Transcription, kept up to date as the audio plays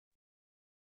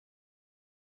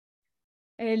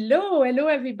Hello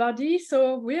everybody.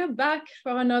 So we're back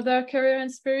for another career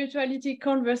and spirituality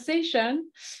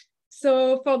conversation.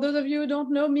 So for those of you who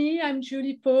don't know me, I'm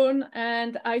Julie Pone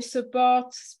and I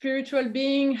support spiritual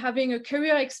beings having a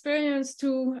career experience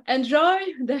to enjoy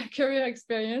their career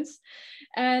experience.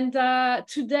 And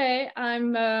today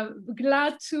I'm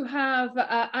glad to have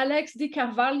Alex Di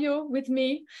Carvalho with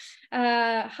me.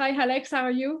 Hi Alex, how are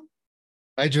you?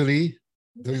 Hi Julie,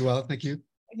 doing well, thank you.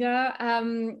 Yeah,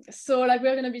 so like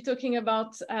we're going to be talking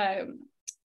about a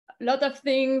lot of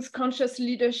things, conscious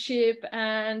leadership,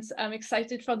 and I'm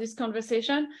excited for this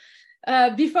conversation.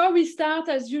 Before we start,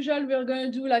 as usual, we're going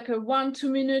to do like a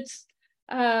 1-2 minutes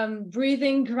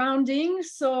breathing grounding.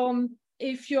 So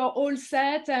if you're all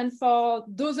set, and for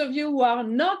those of you who are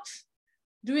not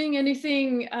doing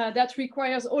anything that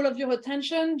requires all of your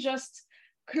attention, just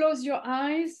close your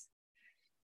eyes.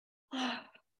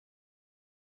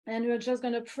 And we're just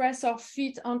going to press our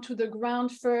feet onto the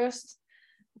ground first,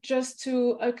 just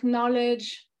to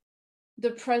acknowledge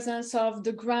the presence of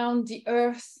the ground, the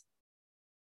earth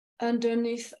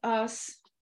underneath us,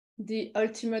 the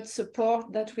ultimate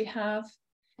support that we have,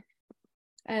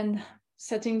 and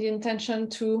setting the intention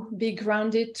to be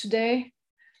grounded today.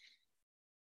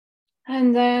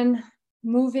 And then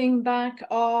moving back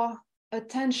our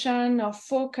attention, our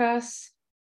focus,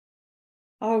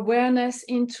 our awareness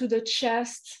into the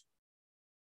chest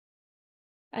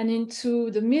and into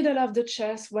the middle of the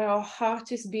chest where our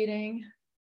heart is beating.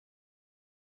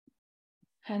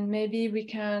 And maybe we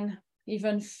can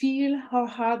even feel our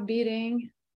heart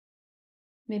beating.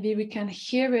 Maybe we can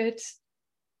hear it.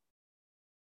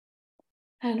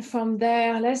 And from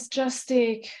there, let's just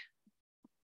take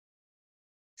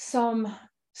some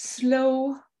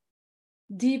slow,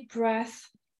 deep breath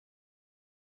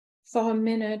for a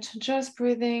minute, just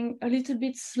breathing a little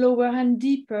bit slower and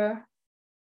deeper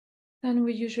than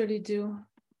we usually do.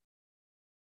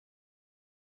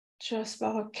 Just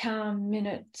for a calm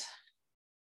minute.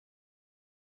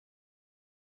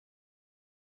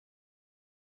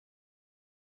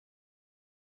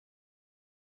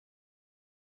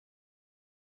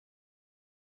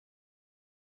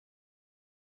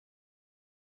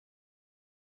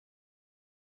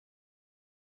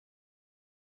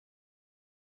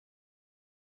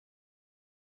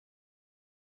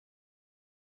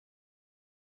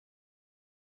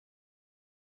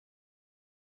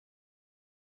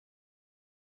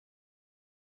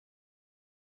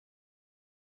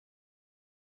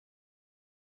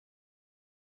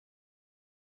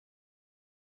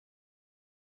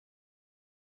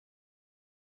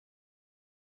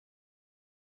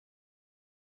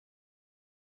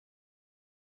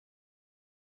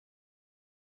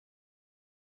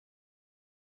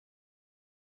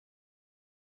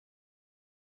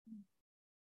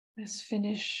 Let's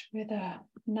finish with a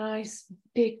nice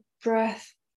big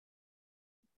breath.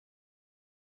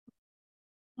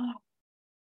 And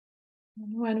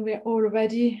when we're all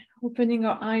ready, opening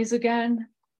our eyes again,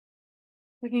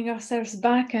 bringing ourselves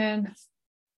back, and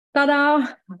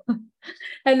ta-da!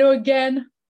 Hello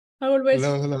again. I always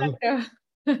Hello. like,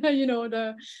 you know,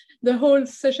 the whole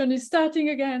session is starting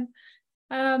again.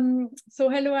 So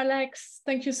hello, Alex.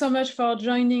 Thank you so much for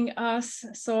joining us.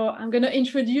 So I'm going to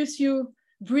introduce you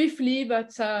briefly,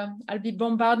 but I'll be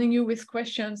bombarding you with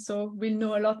questions, so we'll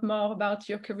know a lot more about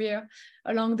your career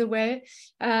along the way.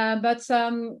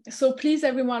 So please,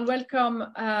 everyone, welcome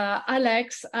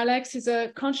Alex. Alex is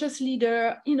a conscious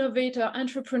leader, innovator,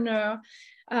 entrepreneur.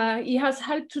 He has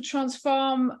helped to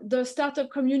transform the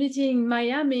startup community in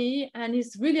Miami and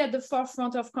is really at the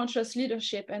forefront of conscious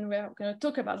leadership, and we're going to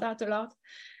talk about that a lot.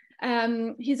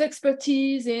 His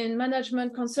expertise in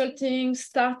management consulting,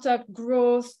 startup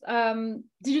growth,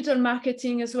 digital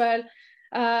marketing as well,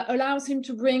 allows him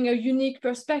to bring a unique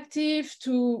perspective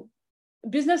to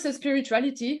business and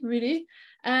spirituality, really,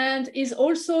 and is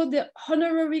also the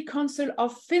honorary consul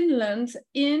of Finland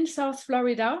in South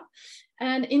Florida.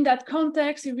 And in that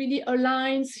context, he really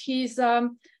aligns his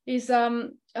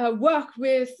work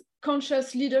with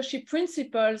conscious leadership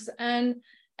principles, and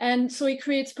so he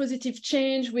creates positive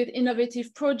change with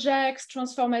innovative projects,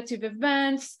 transformative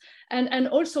events, and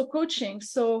also coaching.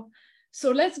 So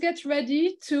let's get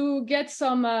ready to get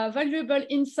some valuable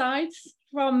insights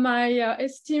from my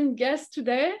esteemed guest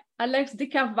today, Alex Di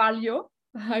Carvalho.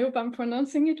 I hope I'm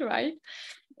pronouncing it right.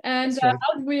 And right.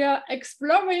 we are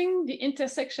exploring the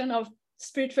intersection of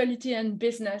spirituality and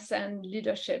business and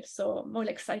leadership. So I'm all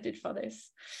excited for this.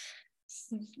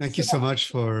 Thank you so much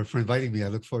for inviting me. I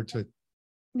look forward to it.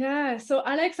 Yeah, so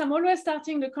Alex, I'm always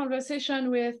starting the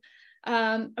conversation with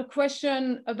a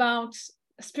question about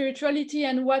spirituality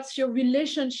and what's your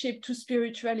relationship to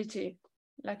spirituality?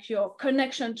 like your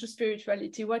connection to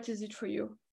spirituality? What is it for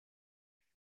you?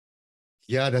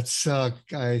 Yeah, that's,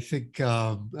 I think,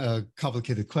 a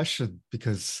complicated question,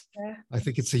 because I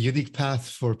think it's a unique path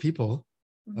for people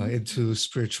into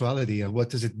spirituality. And what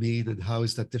does it mean, and how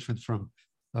is that different from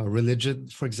religion,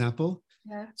 for example?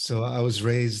 Yeah. So I was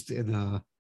raised in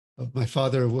my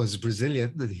father was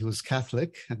Brazilian and he was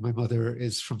Catholic, and my mother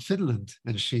is from Finland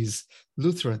and she's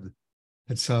Lutheran.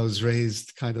 And so I was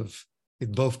raised kind of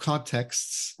in both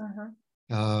contexts.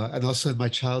 And also in my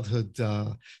childhood.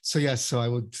 So yes, so I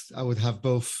would have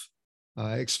both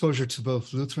exposure to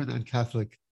both Lutheran and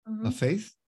Catholic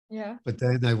faith. Yeah. But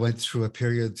then I went through a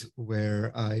period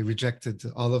where I rejected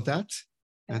all of that.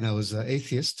 And I was an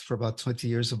atheist for about 20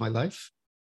 years of my life,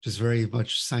 which is very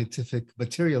much scientific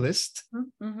materialist,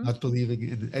 not believing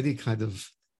in any kind of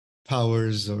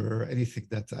powers or anything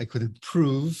that I couldn't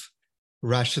prove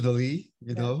rationally,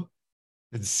 you know,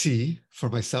 and see for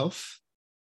myself.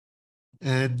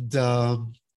 And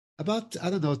about, I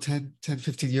don't know, 10,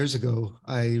 15 years ago,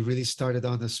 I really started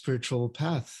on a spiritual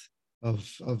path of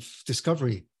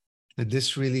discovery. And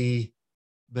this really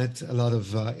meant a lot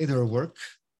of inner work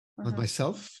on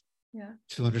myself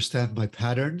to understand my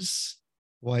patterns.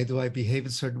 Why do I behave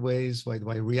in certain ways? Why do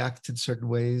I react in certain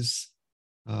ways?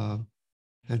 And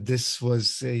this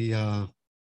was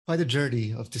quite a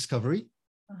journey of discovery.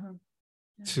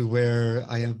 To where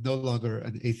I am no longer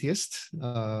an atheist.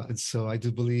 And so I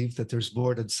do believe that there's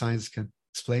more than science can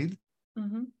explain.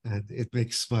 And it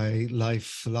makes my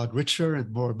life a lot richer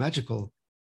and more magical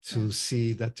to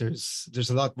see that there's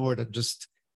a lot more than just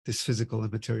this physical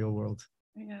and material world.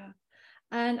 Yeah.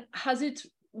 And has it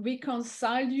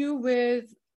reconciled you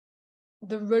with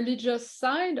the religious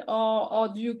side, or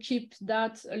do you keep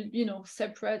that, you know,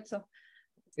 separate?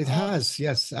 It has,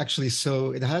 yes, actually.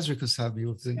 So it has reconciled me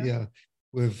with the,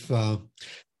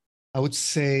 I would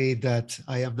say that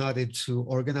I am not into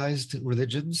organized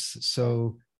religions.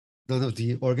 So none of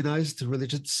the organized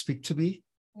religions speak to me.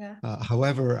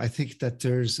 However, I think that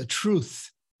there's a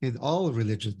truth in all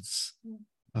religions.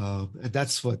 And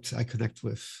that's what I connect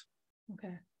with.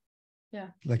 Okay. Yeah.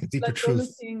 Like a deeper like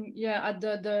truth. Looking, at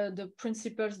the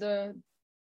principles, the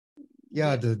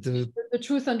the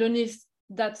truth underneath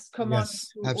that's common. Yes,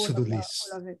 to absolutely.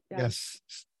 all of it. Yes.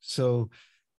 So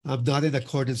I'm not in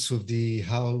accordance with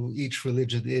how each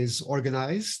religion is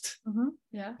organized.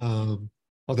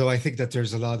 Although I think that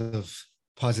there's a lot of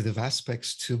positive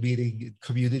aspects to meeting in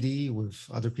community with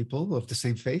other people of the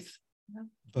same faith.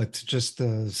 But just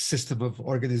the system of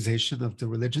organization of the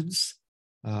religions,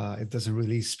 it doesn't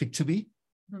really speak to me.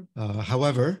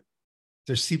 However,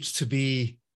 there seems to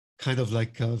be kind of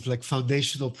like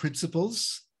foundational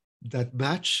principles that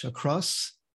match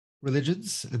across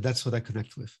religions, and that's what I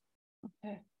connect with.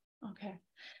 Okay.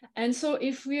 And so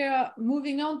if we are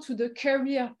moving on to the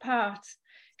career part,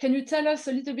 can you tell us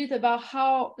a little bit about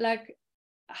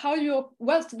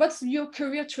what's your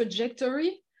career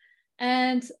trajectory,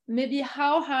 and maybe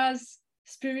how has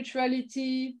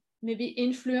spirituality maybe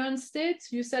influenced it?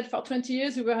 You said for 20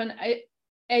 years you were an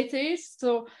atheist.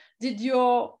 So did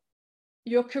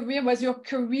was your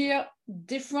career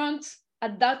different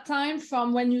at that time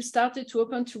from when you started to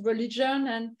open to religion?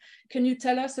 And can you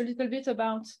tell us a little bit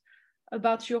about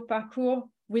your parcours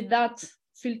with that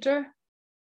filter?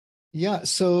 Yeah,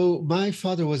 so my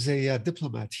father was a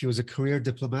diplomat. He was a career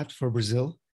diplomat for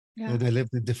Brazil. And I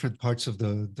lived in different parts of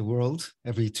the world.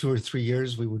 Every 2 or 3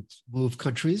 years, we would move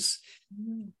countries.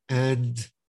 And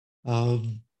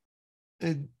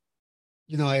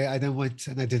you know, I then went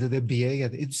and I did an MBA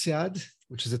at INSEAD,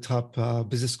 which is a top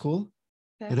business school.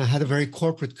 And I had a very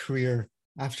corporate career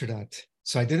after that.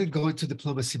 So I didn't go into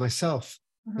diplomacy myself,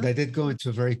 but I did go into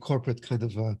a very corporate kind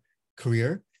of a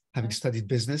career, having studied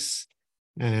business.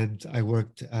 And I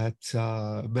worked at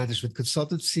management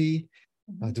consultancy,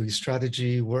 doing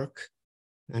strategy work.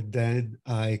 And then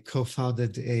I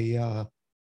co-founded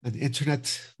an internet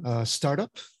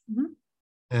startup.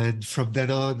 And from then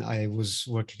on, I was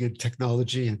working in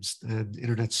technology and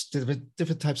internet,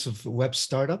 different types of web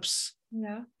startups.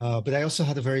 But I also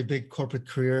had a very big corporate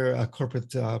career, a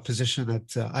corporate position at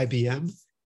IBM,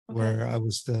 where I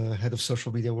was the head of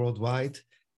social media worldwide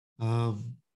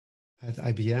at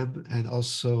IBM, and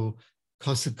also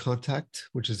Constant Contact,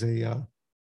 which is a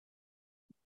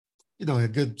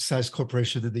good sized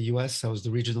corporation in the US. I was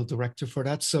the regional director for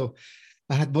that. So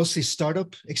I had mostly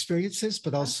startup experiences,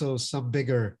 but also some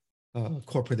bigger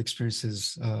corporate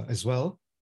experiences as well.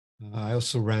 I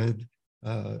also ran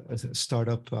a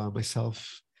startup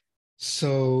myself.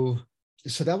 So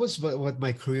that was what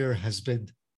my career has been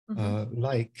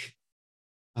like.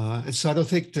 And so I don't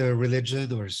think the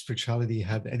religion or spirituality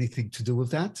had anything to do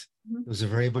with that. Mm-hmm. It was a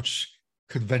very much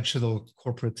conventional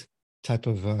corporate type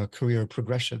of career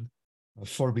progression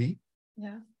for me.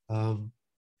 Yeah.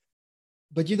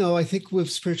 But, you know, I think with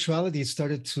spirituality, it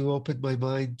started to open my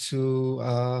mind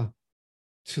to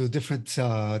different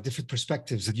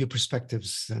perspectives and new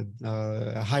perspectives and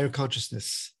a higher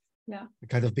consciousness. Yeah.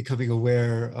 Kind of becoming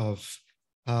aware of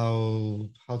how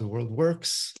the world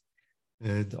works,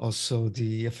 and also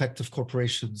the effect of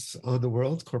corporations on the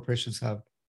world. Corporations have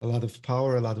a lot of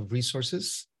power, a lot of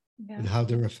resources, and how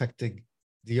they're affecting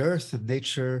the earth and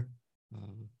nature,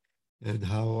 and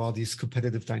how all these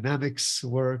competitive dynamics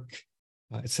work,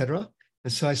 etc.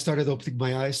 And so I started opening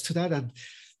my eyes to that. And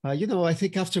you know, I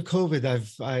think after COVID,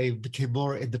 I became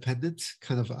more independent,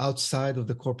 kind of outside of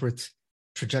the corporate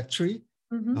trajectory,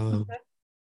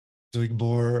 doing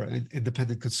more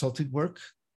independent consulting work,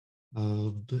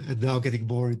 and now getting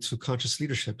more into conscious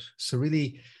leadership. So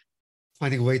really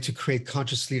finding a way to create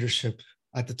conscious leadership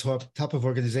at the top of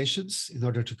organizations in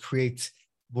order to create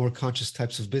more conscious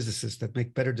types of businesses that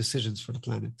make better decisions for the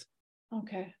planet.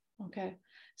 Okay.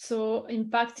 So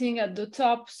impacting at the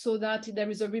top so that there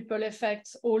is a ripple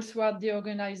effect all throughout the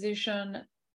organization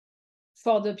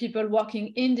for the people working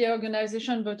in the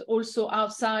organization, but also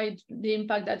outside, the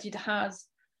impact that it has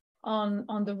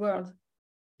on the world.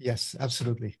 Yes,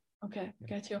 absolutely. Okay,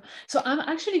 got you. So I'm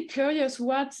actually curious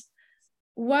what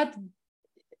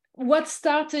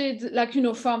started, like, you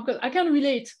know, from, because I can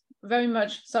relate very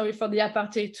much, sorry for the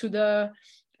apartheid, to the,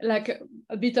 like,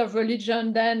 a bit of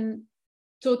religion, then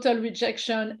total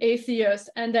rejection, atheist,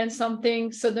 and then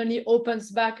something suddenly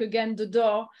opens back again the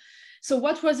door. So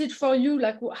what was it for you?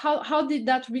 Like, how did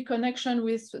that reconnection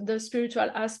with the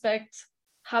spiritual aspect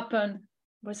happen?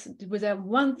 Was there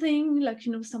one thing, like,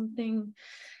 you know, something?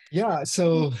 Yeah,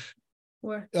 so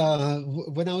when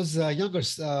I was younger,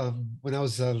 when I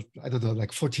was, I don't know,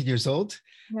 like 14 years old,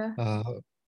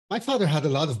 my father had a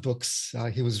lot of books.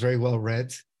 He was very well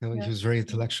read. You know, he was very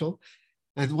intellectual.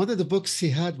 And one of the books he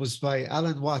had was by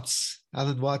Alan Watts.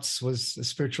 Alan Watts was a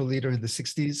spiritual leader in the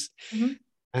 60s.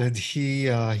 And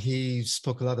he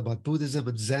spoke a lot about Buddhism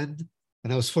and Zen.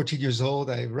 And I was 14 years old.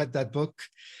 I read that book,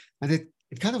 and it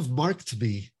kind of marked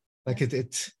me, like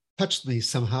it touched me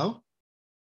somehow.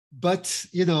 But,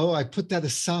 you know, I put that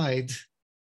aside,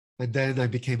 and then I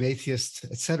became atheist,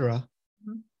 etc.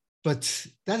 But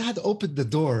that had opened the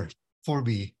door for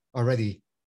me already,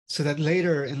 so that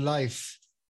later in life,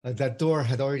 that door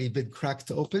had already been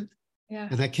cracked open,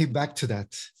 and I came back to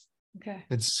that.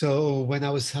 And so when I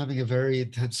was having a very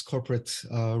intense corporate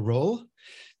role,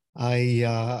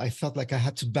 I felt like I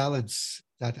had to balance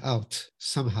that out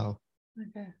somehow.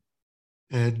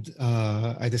 And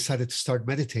I decided to start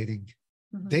meditating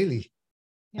daily.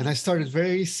 And I started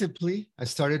very simply. I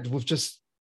started with just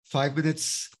 5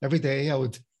 minutes every day. I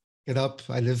would get up.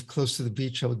 I live close to the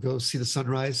beach. I would go see the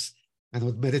sunrise and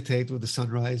would meditate with the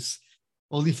sunrise.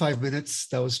 Only 5 minutes.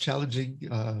 That was challenging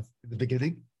in the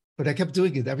beginning, but I kept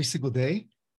doing it every single day.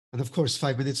 And of course,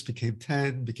 5 minutes became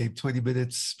 10, became 20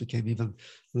 minutes, became even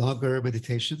longer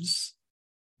meditations.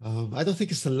 I don't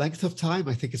think it's the length of time.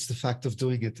 I think it's the fact of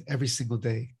doing it every single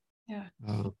day.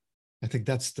 I think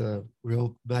that's the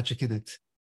real magic in it.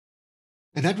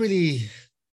 And that really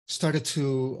started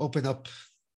to open up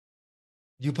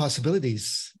new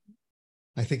possibilities.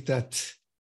 I think that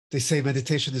they say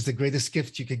meditation is the greatest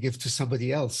gift you can give to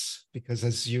somebody else, because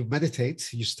as you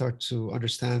meditate, you start to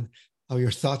understand how your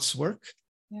thoughts work,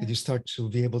 and you start to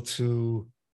be able to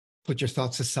put your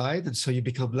thoughts aside. And so you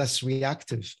become less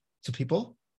reactive to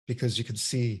people because you can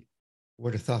see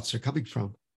where the thoughts are coming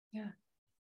from.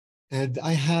 And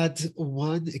I had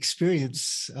one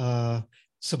experience.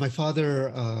 So my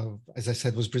father, as I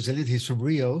said, was Brazilian. He's from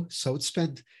Rio. So I would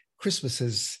spend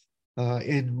Christmases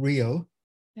in Rio.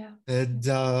 And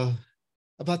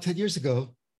about 10 years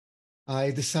ago,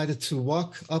 I decided to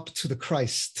walk up to the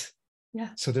Christ.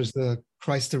 So there's the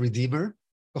Christ the Redeemer,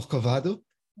 Corcovado.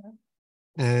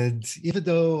 And even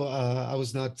though I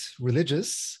was not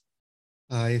religious,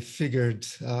 I figured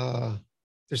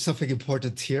there's something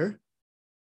important here.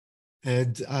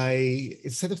 And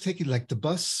instead of taking like the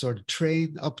bus or the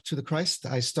train up to the Christ,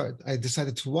 I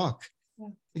decided to walk.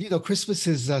 And, you know, Christmas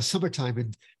is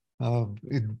summertime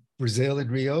in Brazil,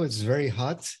 in Rio. It's very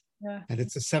hot, and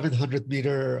it's a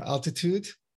 700-meter altitude.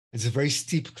 It's a very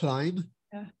steep climb.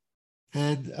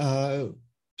 And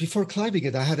before climbing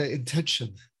it, I had an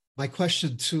intention. My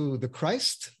question to the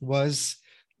Christ was,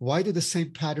 why do the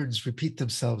same patterns repeat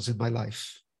themselves in my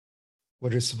life?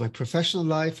 Whether it's in my professional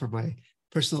life or my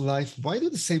personal life, why do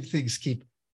the same things keep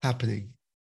happening?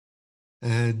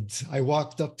 And I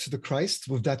walked up to the Christ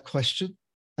with that question.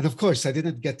 And of course, I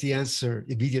didn't get the answer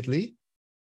immediately.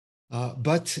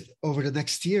 But over the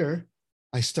next year,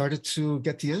 I started to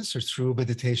get the answer through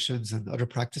meditations and other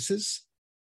practices.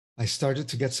 I started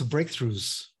to get some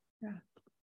breakthroughs. Yeah.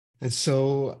 And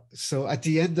so at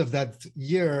the end of that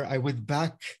year, I went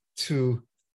back to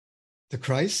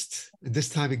Christ, and this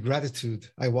time in gratitude.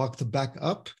 I walked back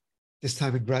up, this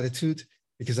time in gratitude,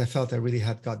 because I felt I really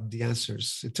had gotten the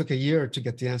answers. It took a year to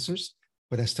get the answers,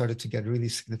 but I started to get really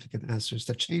significant answers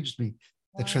that changed me,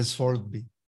 that transformed me.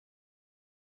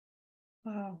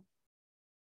 Wow.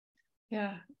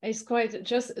 Yeah, it's quite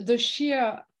just the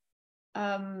sheer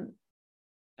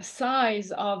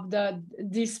size of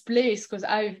this place, because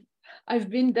I've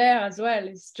been there as well.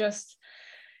 It's just,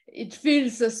 it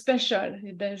feels special.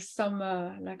 There's some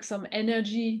like some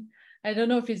energy. I don't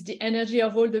know if it's the energy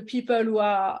of all the people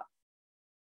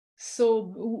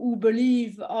who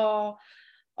believe, or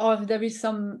if there is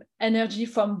some energy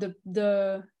from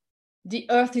the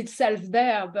earth itself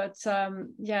there. But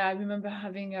yeah, I remember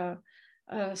having a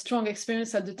strong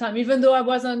experience at the time, even though I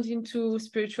wasn't into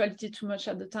spirituality too much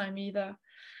at the time either.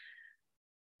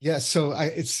 Yeah, so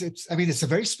it's a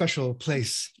very special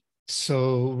place.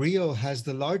 So Rio has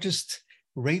the largest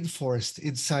rainforest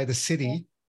inside the city.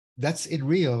 That's in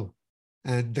Rio,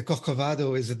 and the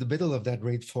Corcovado is in the middle of that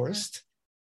rainforest.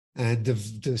 And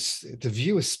the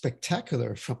view is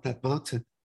spectacular from that mountain.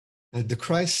 And the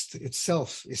Christ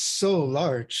itself is so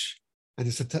large, and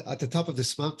it's at the top of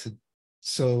this mountain.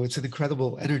 So it's an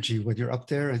incredible energy when you're up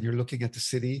there and you're looking at the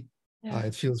city. Yeah.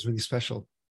 It feels really special.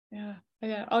 Yeah.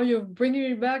 Oh, you're bringing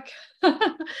me back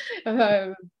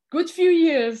a good few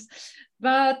years.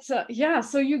 But yeah,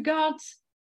 so you got,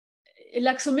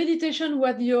 like, so meditation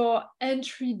was your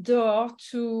entry door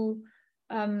to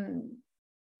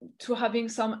having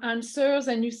some answers.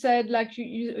 And you said, like,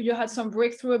 you had some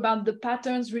breakthrough about the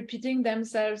patterns repeating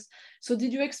themselves. So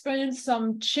did you experience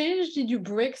some change? Did you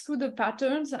break through the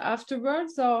patterns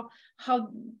afterwards, or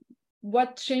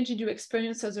what change did you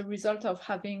experience as a result of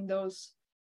having those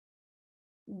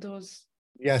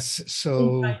Yes,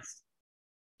 so insights?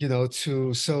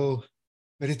 so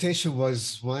meditation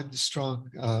was one strong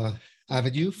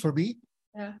avenue for me.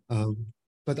 Yeah.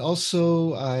 But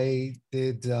also I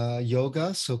did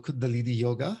yoga, so Kundalini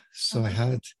yoga. So I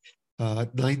had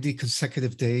 90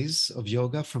 consecutive days of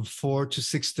yoga from 4 to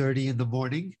 6:30 in the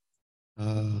morning.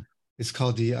 It's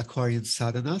called the Aquarian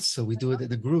Sadhana. So we do it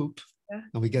in a group,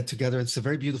 and we get together. It's a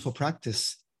very beautiful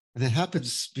practice. And it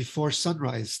happens before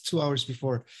sunrise, 2 hours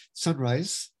before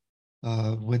sunrise,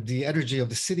 when the energy of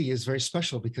the city is very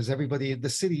special, because everybody in the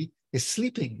city is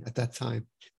sleeping at that time.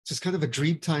 So it's kind of a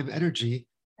dreamtime energy.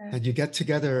 And you get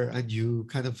together and you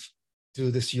kind of do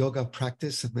this yoga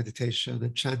practice and meditation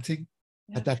and chanting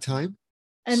at that time.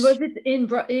 And was it in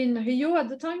Rio at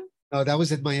the time? No, that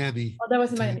was in Miami. Oh, that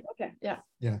was in Miami. Okay, yeah.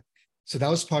 Yeah. So that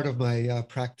was part of my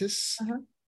practice.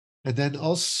 And then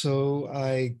also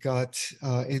I got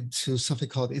into something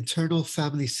called internal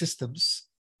family systems,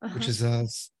 which is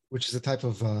a type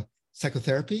of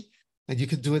psychotherapy, and you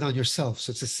can do it on yourself. So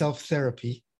it's a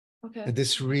self-therapy. Okay. And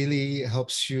this really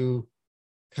helps you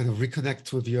kind of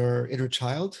reconnect with your inner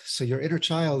child. So your inner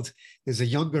child is a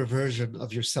younger version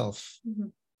of yourself.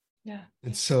 Yeah.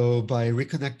 And so by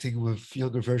reconnecting with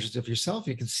younger versions of yourself,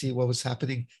 you can see what was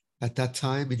happening at that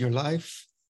time in your life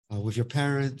with your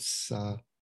parents,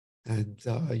 and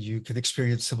you can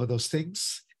experience some of those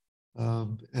things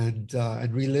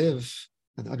and relive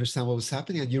and understand what was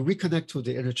happening. And you reconnect with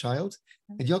the inner child.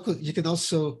 And you can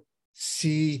also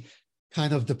see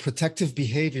kind of the protective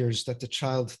behaviors that the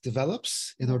child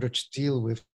develops in order to deal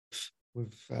with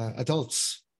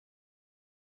adults.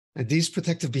 And these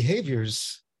protective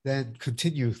behaviors then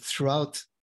continue throughout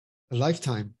a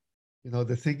lifetime.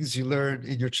 The things you learn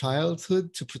in your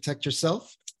childhood to protect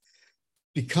yourself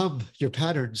become your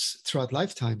patterns throughout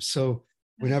lifetime. So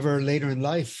whenever later in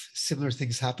life similar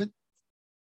things happen,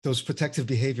 those protective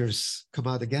behaviors come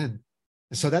out again.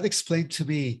 And so that explained to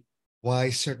me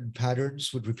why certain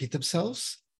patterns would repeat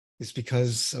themselves, is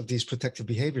because of these protective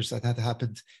behaviors that had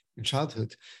happened in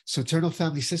childhood. So internal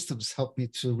family systems helped me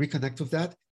to reconnect with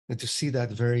that and to see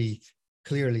that very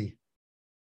clearly.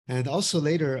 And also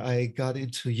later, I got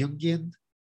into Jungian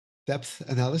depth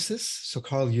analysis. So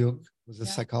Carl Jung was a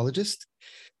psychologist,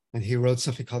 and he wrote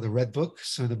something called the Red Book.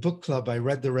 So in the book club, I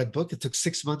read the Red Book. It took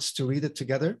 6 months to read it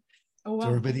together. Oh,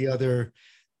 wow.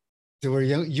 There were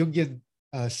Jungian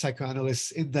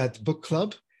psychoanalysts in that book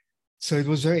club. So it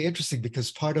was very interesting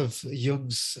because part of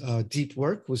Jung's deep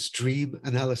work was dream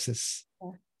analysis.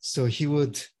 So he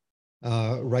would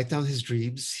write down his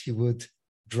dreams, he would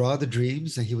draw the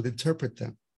dreams, and he would interpret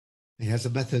them. And he has a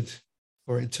method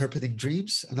for interpreting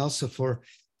dreams and also for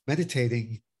meditating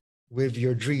with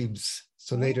your dreams.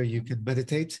 So later you can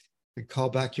meditate and call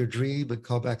back your dream and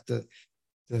call back the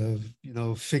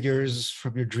figures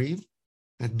from your dream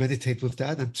and meditate with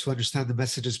that and to understand the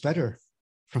messages better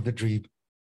from the dream.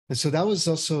 And so that was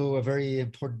also a very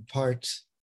important part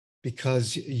because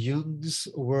Jung's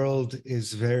world is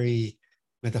very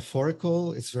metaphorical,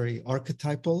 it's very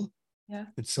archetypal. Yeah.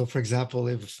 And so, for example,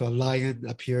 if a lion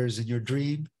appears in your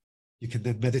dream, you can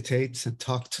then meditate and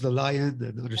talk to the lion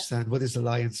and understand what is the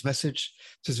lion's message.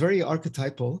 So it's very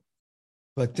archetypal,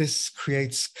 but this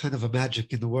creates kind of a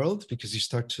magic in the world because you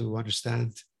start to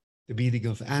understand the meaning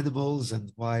of animals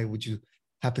and why would you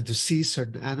happen to see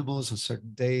certain animals on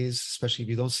certain days, especially if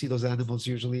you don't see those animals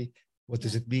usually. What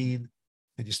does it mean?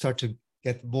 And you start to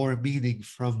get more meaning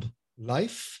from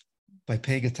life by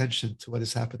paying attention to what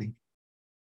is happening.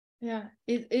 Yeah,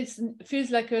 it feels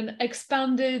like an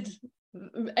expanded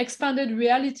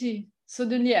reality.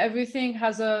 Suddenly everything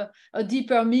has a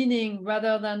deeper meaning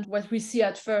rather than what we see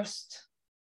at first.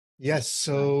 Yes,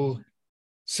 so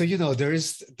there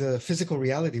is the physical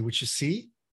reality which you see,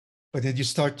 but then you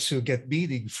start to get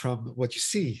meaning from what you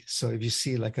see. So if you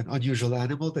see like an unusual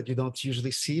animal that you don't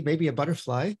usually see, maybe a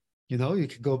butterfly, you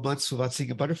can go months without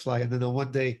seeing a butterfly, and then on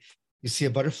one day you see a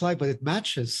butterfly, but it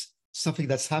matches something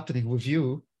that's happening with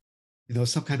you,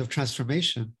 some kind of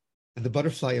transformation, and the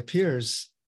butterfly appears,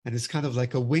 and it's kind of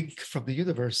like a wink from the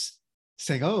universe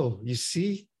saying, oh, you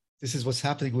see, this is what's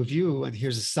happening with you, and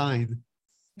here's a sign.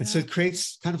 And so it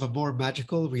creates kind of a more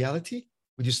magical reality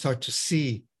when you start to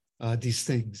see these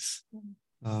things.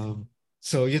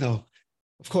 So,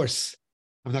 of course,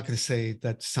 I'm not going to say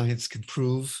that science can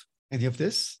prove any of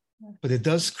this, but it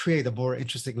does create a more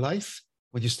interesting life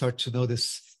when you start to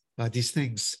notice these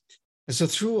things. And so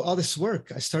through all this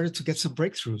work, I started to get some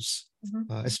breakthroughs,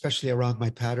 especially around my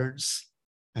patterns.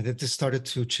 And it just started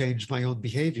to change my own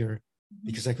behavior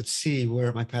because I could see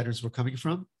where my patterns were coming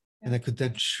from. And I could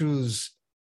then choose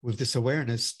with this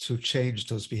awareness to change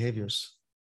those behaviors.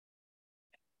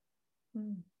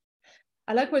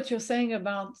 I like what you're saying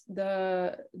about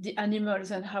the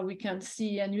animals and how we can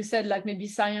see. And you said like maybe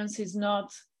science is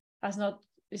not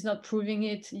proving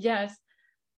it yet,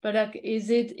 but like is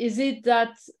it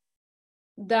that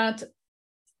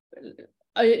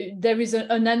there is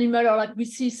an animal, or like we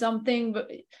see something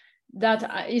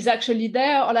that is actually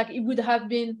there, or like it would have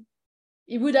been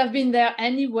there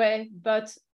anyway,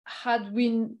 but had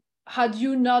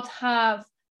you not have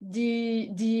the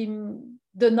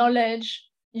knowledge,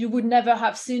 you would never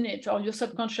have seen it, or your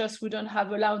subconscious wouldn't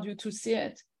have allowed you to see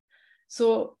it.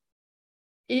 So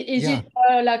is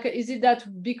it that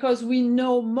because we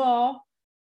know more,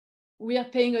 we are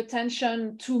paying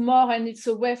attention to more, and it's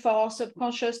a way for our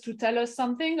subconscious to tell us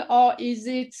something? Or is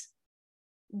it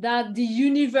that the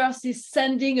universe is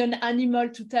sending an animal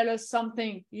to tell us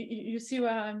something? You see where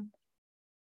I'm...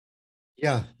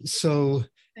 Yeah, so,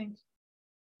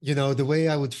 the way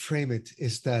I would frame it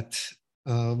is that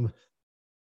the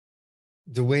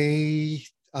way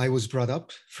I was brought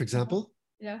up, for example,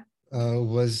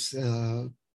 was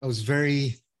I was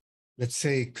very, let's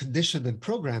say, conditioned and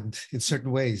programmed in certain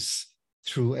ways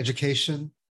through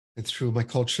education and through my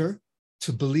culture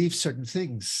to believe certain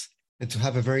things and to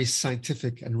have a very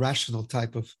scientific and rational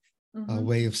type of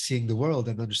way of seeing the world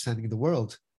and understanding the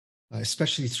world,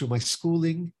 especially through my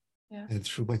schooling and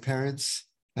through my parents.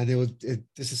 And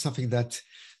this is something that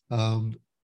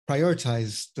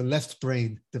prioritized the left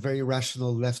brain, the very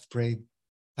rational left brain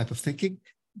type of thinking.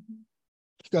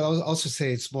 You could also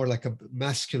say it's more like a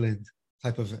masculine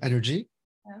type of energy,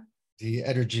 the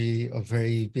energy of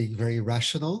being very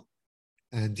rational,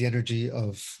 and the energy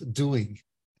of doing,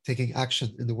 taking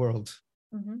action in the world.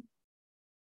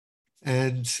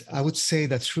 And I would say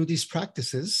that through these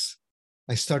practices,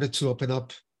 I started to open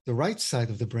up the right side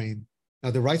of the brain. Now,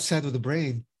 the right side of the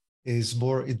brain is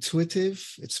more intuitive,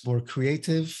 it's more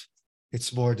creative,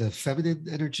 it's more the feminine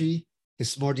energy,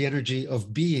 it's more the energy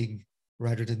of being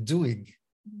rather than doing.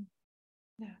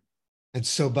 And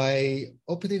so by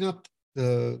opening up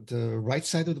the right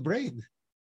side of the brain,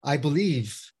 I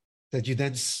believe that you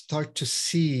then start to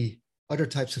see other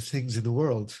types of things in the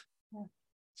world.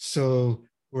 So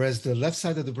whereas the left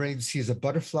side of the brain sees a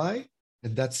butterfly,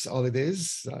 and that's all it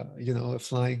is, a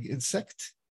flying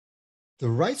insect, the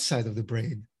right side of the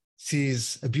brain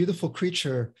sees a beautiful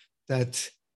creature that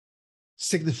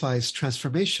signifies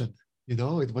transformation.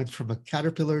 It went from a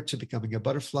caterpillar to becoming a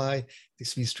butterfly.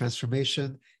 This means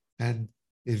transformation. And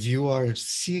if you are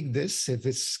seeing this, if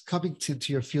it's coming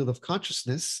into your field of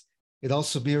consciousness, it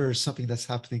also mirrors something that's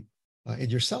happening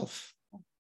in yourself.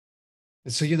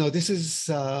 And so, this is,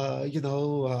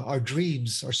 our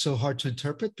dreams are so hard to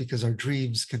interpret because our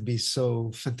dreams can be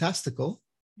so fantastical.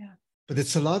 Yeah. But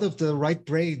it's a lot of the right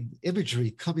brain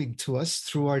imagery coming to us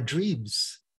through our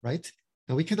dreams, right?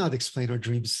 Now, we cannot explain our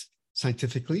dreams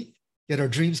scientifically, yet our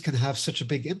dreams can have such a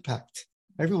big impact.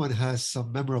 Everyone has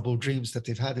some memorable dreams that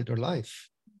they've had in their life,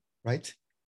 right?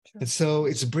 Sure. And so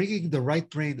it's bringing the right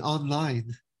brain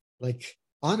online, like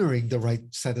honoring the right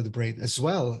side of the brain as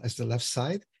well as the left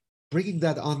side, bringing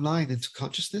that online into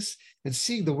consciousness and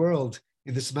seeing the world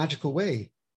in this magical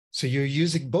way. So you're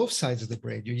using both sides of the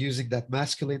brain. You're using that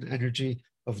masculine energy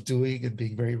of doing and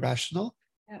being very rational,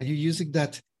 and you're using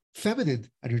that feminine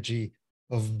energy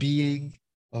of being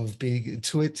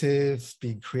intuitive,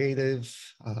 being creative,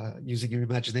 using your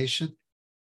imagination.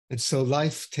 And so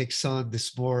life takes on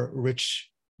this more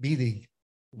rich meaning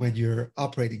when you're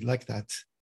operating like that.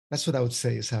 That's what I would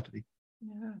say is happening.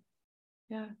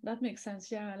 Yeah, that makes sense.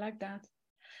 Yeah, I like that.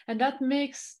 And that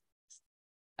makes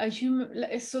a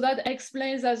human, so that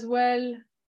explains as well,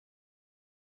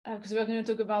 because we're going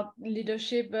to talk about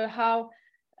leadership, how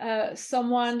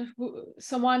someone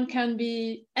can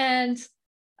be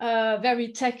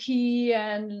very techy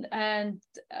and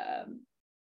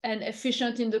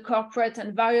efficient in the corporate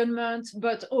environment,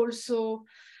 but also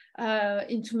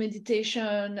into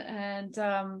meditation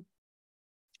and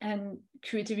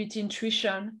creativity,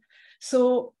 intuition.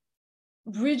 So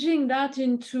bridging that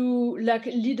into like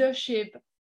leadership,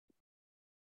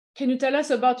 can you tell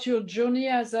us about your journey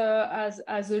as a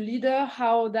leader,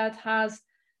 how that has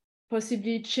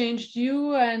possibly changed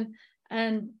you, and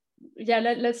yeah,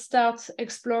 let's start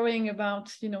exploring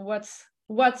about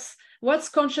what's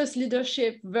conscious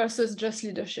leadership versus just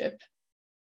leadership.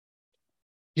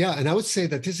 Yeah, and I would say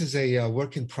that this is a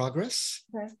work in progress.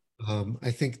 Okay.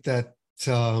 I think that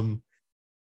after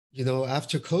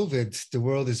COVID, the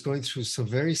world is going through some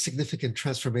very significant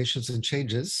transformations and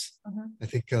changes. I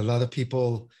think a lot of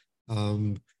people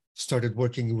started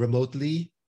working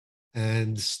remotely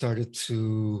and started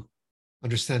to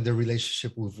understand their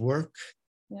relationship with work.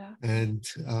 Yeah. And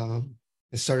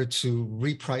started to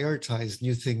reprioritize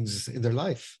new things in their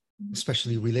life,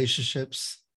 especially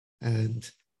relationships, and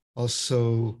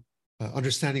also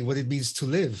understanding what it means to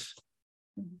live.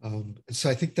 And so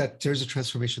I think that there's a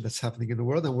transformation that's happening in the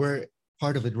world, and we're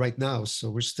part of it right now. So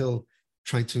we're still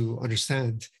trying to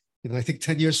understand. I think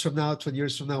 10 years from now, 20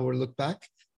 years from now, we'll look back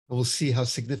and we'll see how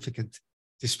significant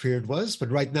this period was.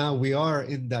 But right now, we are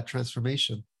in that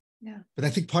transformation. Yeah. But I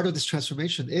think part of this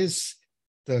transformation is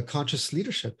the conscious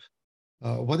leadership.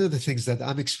 One of the things that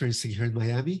I'm experiencing here in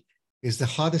Miami is the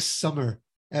hottest summer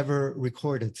ever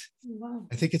recorded. Wow.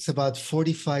 I think it's about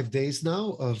 45 days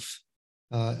now of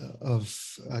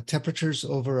temperatures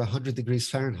over 100 degrees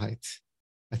Fahrenheit.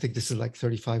 I think this is like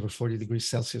 35 or 40 degrees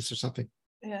Celsius or something.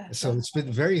 Yeah. So it's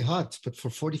been very hot, but for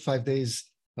 45 days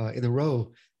in a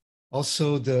row.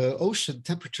 Also, the ocean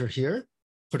temperature here,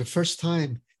 for the first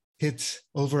time, hit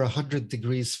over 100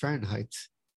 degrees Fahrenheit.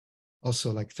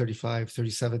 Also like 35,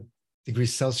 37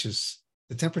 degrees Celsius,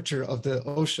 the temperature of the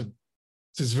ocean.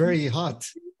 So it's very hot.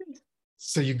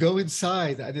 So you go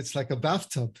inside and it's like a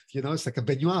bathtub, it's like a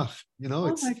baignoire,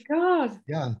 Oh my God.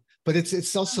 Yeah, but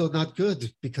it's also not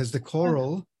good because the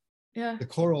coral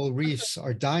reefs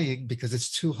are dying because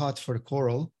it's too hot for the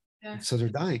coral. Yeah. So they're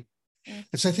dying. Yeah.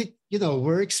 And so I think,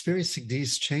 we're experiencing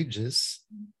these changes,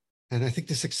 and I think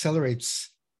this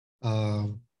accelerates,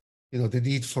 the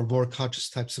need for more conscious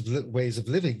types of ways of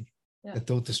living that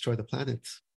don't destroy the planet.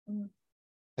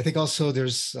 I think also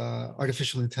there's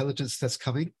artificial intelligence that's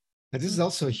coming. And this is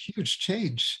also a huge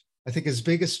change. I think as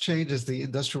big as change as the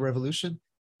Industrial Revolution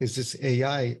is this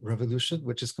AI revolution,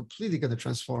 which is completely going to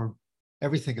transform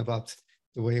everything about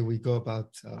the way we go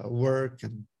about work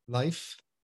and life.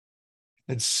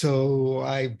 And so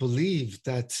I believe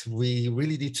that we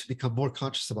really need to become more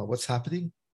conscious about what's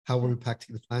happening, how we're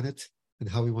impacting the planet, and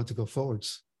how we want to go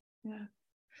forwards. Yeah.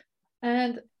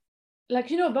 And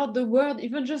about the word,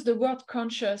 even just the word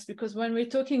conscious, because when we're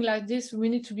talking like this, we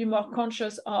need to be more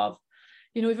conscious of,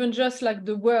 even just like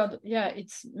the word,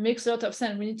 it makes a lot of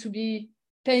sense. We need to be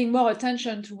paying more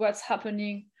attention to what's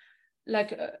happening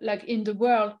like in the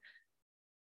world.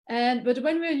 But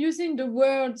when we're using the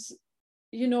words,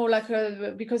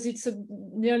 because it's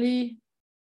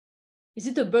is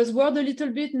it a buzzword a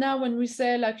little bit now when we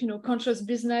say conscious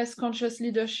business, conscious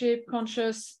leadership,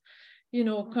 conscious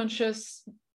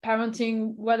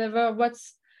parenting, whatever,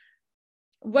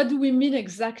 what do we mean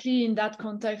exactly in that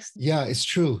context? Yeah, it's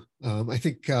true. I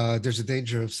think there's a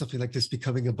danger of something like this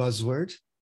becoming a buzzword,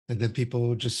 and then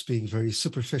people just being very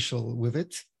superficial with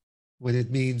it when it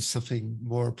means something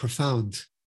more profound.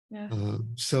 Yeah.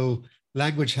 So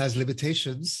language has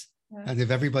limitations. Yeah. And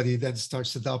if everybody then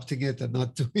starts adopting it and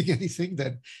not doing anything,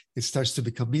 then it starts to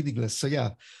become meaningless. So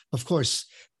yeah, of course.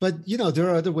 But, you know, there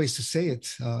are other ways to say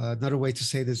it. Another way to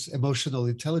say it is emotional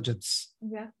intelligence.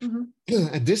 Yeah.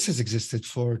 And this has existed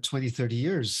for 20, 30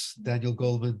 years. Daniel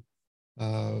Goleman,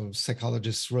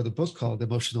 psychologist, wrote a book called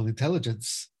Emotional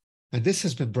Intelligence. And this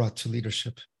has been brought to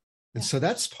leadership. And so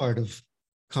that's part of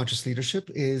conscious leadership,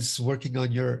 is working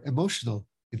on your emotional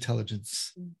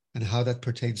intelligence and how that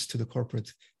pertains to the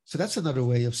corporate. So that's another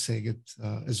way of saying it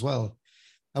as well.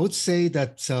 I would say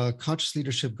that conscious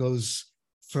leadership goes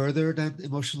further than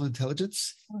emotional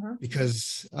intelligence,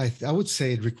 because I would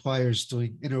say it requires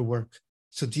doing inner work.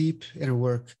 So deep inner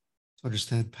work to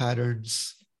understand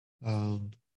patterns,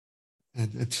 and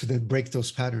to then break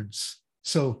those patterns.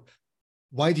 So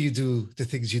why do you do the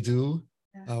things you do?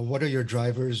 What are your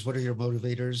drivers? What are your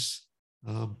motivators?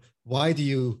 Why do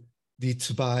you need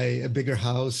to buy a bigger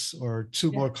house or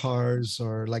two more cars?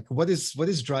 Or like, what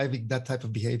is driving that type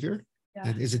of behavior?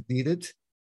 And is it needed?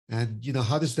 And, you know,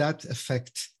 how does that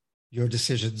affect your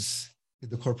decisions in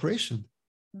the corporation?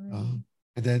 And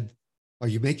then, are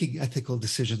you making ethical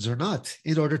decisions or not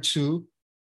in order to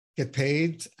get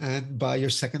paid and buy your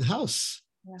second house?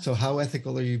 So how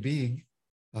ethical are you being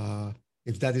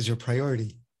if that is your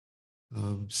priority?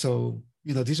 So,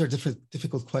 you know, these are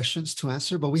difficult questions to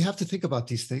answer, but we have to think about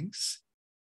these things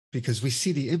because we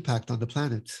see the impact on the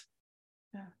planet.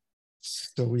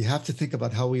 So we have to think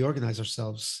about how we organize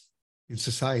ourselves in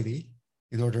society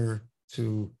in order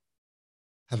to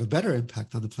have a better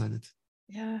impact on the planet.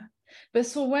 Yeah. But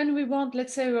so when we want,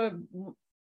 let's say,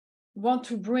 want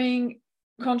to bring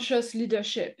conscious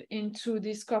leadership into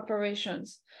these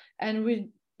corporations, and we,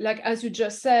 like, as you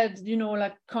just said, you know,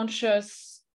 like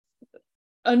conscious,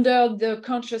 under the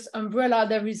conscious umbrella,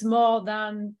 there is more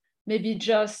than maybe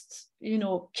just, you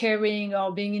know, caring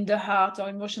or being in the heart or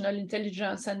emotional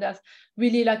intelligence, and that's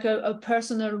really like a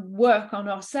personal work on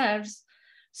ourselves.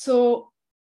 So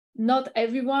not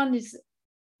everyone is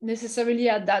necessarily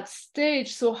at that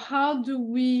stage. So how do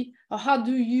we, or how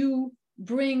do you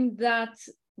bring that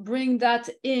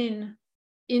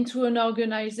into an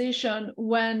organization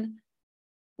when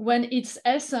its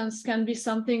essence can be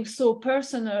something so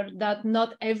personal that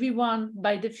not everyone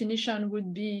by definition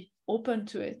would be open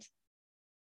to it?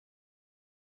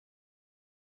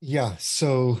 Yeah,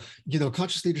 so, you know,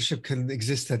 conscious leadership can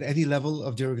exist at any level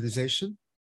of the organization,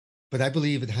 but I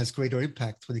believe it has greater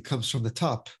impact when it comes from the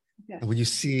top. And when you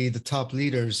see the top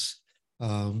leaders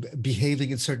behaving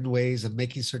in certain ways and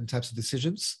making certain types of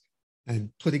decisions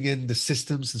and putting in the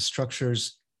systems and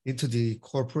structures into the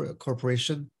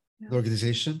corporation, the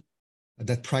organization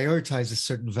that prioritizes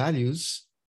certain values,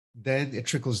 then it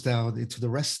trickles down into the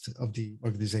rest of the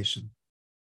organization.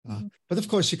 But of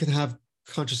course, you can have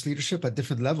conscious leadership at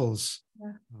different levels.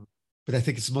 But I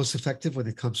think it's most effective when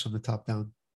it comes from the top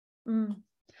down. And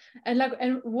like,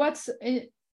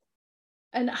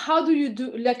 and how do you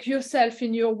do, like, yourself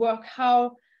in your work?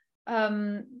 How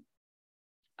do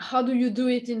you do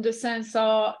it, in the sense,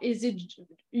 or is it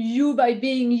you by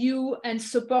being you and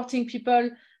supporting people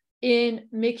in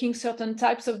making certain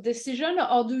types of decision,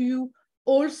 or do you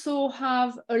also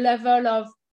have a level of,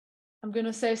 I'm going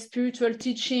to say, spiritual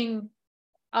teaching,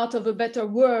 out of a better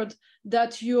word,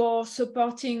 that you're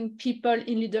supporting people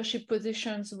in leadership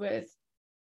positions with?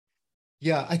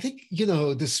 Yeah, I think, you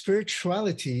know, the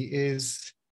spirituality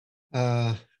is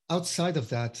outside of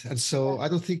that. And so I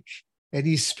don't think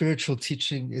any spiritual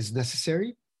teaching is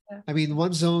necessary. I mean,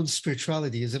 one's own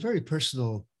spirituality is a very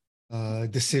personal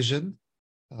decision.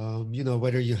 You know,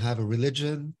 whether you have a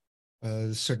religion,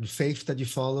 a certain faith that you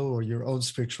follow, or your own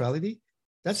spirituality,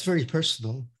 that's very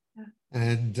personal.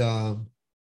 And,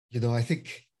 you know, I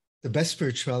think the best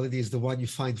spirituality is the one you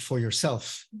find for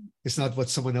yourself. It's not what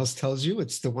someone else tells you.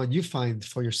 It's the one you find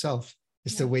for yourself.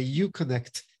 It's the way you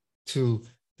connect to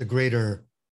the greater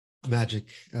magic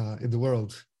in the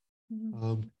world.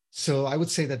 So I would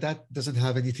say that that doesn't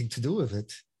have anything to do with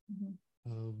it.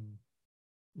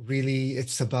 Really,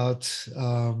 it's about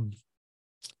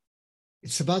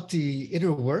the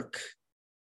inner work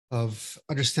of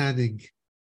understanding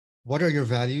what are your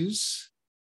values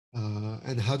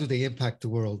and how do they impact the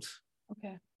world.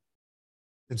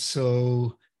 And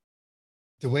so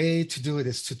the way to do it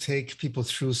is to take people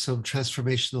through some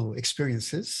transformational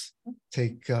experiences,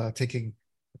 taking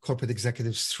corporate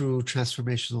executives through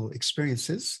transformational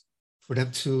experiences for them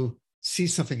to see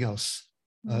something else,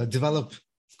 develop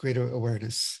greater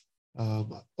awareness,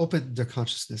 open their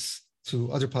consciousness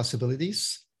to other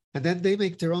possibilities, and then they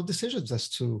make their own decisions as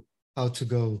to how to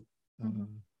go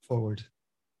forward.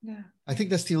 I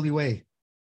think that's the only way.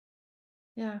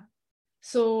 Yeah.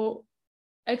 So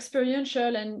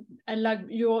experiential and like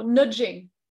you're nudging.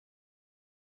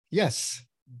 Yes,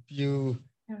 you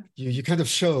Yeah. you kind of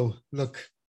show, look,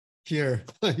 here,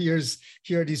 here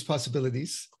are these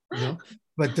possibilities,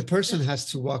 but the person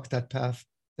has to walk that path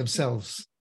themselves.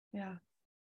 Yeah.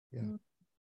 Yeah. Mm.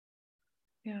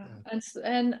 Yeah. Yeah.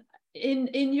 And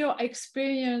in your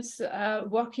experience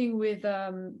working with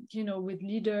with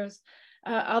leaders,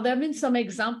 are there been some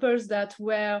examples that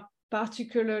were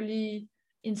particularly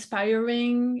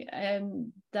inspiring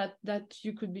and that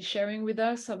you could be sharing with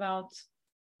us about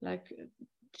like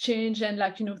change and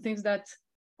like things that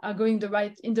are going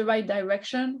in the right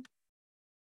direction?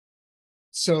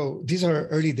 So these are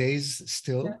early days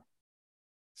still. Yeah.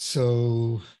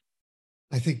 So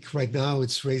I think right now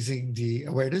it's raising the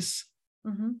awareness,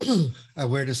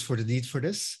 awareness for the need for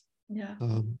this. Yeah.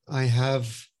 I have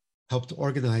helped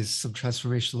organize some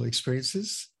transformational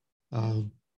experiences,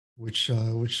 which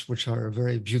are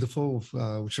very beautiful,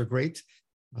 which are great,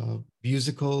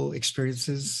 musical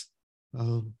experiences,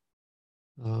 um,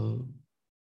 um,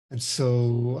 and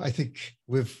so I think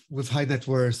with high net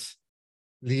worth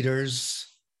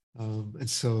leaders, and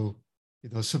so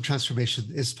some transformation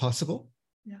is possible.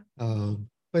 Yeah.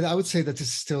 But I would say that this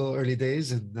is still early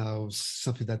days and now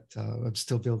something that I'm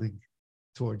still building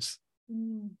towards.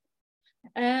 Mm.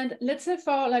 And let's say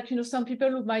for like some people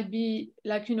who might be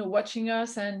like watching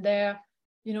us and they're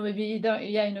maybe either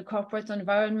in a corporate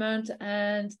environment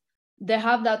and they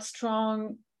have that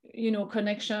strong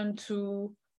connection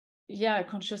to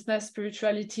consciousness,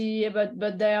 spirituality,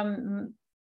 but they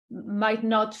might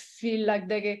not feel like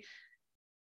they get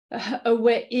a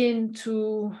way in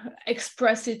to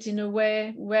express it in a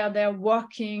way where they're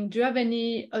working. Do you have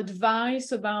any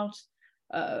advice about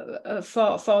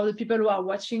for the people who are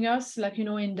watching us, like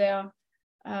in their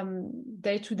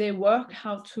day-to-day work,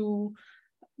 how to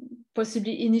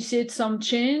possibly initiate some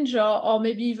change or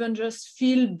maybe even just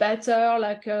feel better,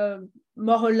 like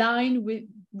more aligned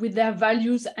with their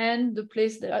values and the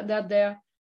place that they're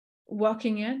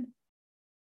working in?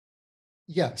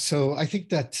 Yeah, so I think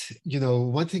that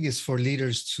one thing is for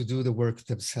leaders to do the work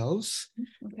themselves,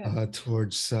 Okay.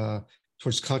 towards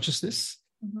consciousness,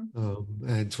 Mm-hmm.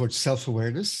 and towards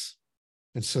self-awareness.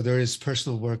 And so there is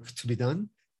personal work to be done,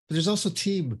 but there's also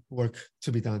team work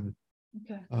to be done.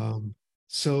 Okay.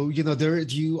 So there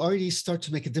you already start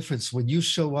to make a difference when you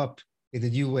show up in a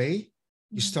new way.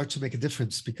 You start to make a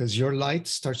difference because your light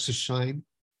starts to shine,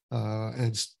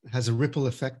 and has a ripple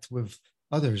effect with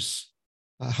others.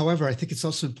 However, I think it's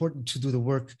also important to do the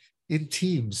work in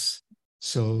teams.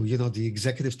 So the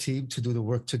executive team to do the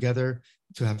work together,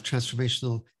 to have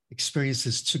transformational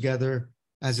experiences together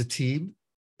as a team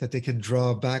that they can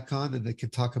draw back on and they can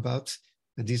talk about.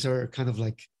 And these are kind of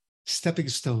like stepping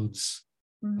stones.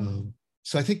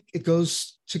 So I think it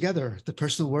goes together. The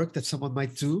personal work that someone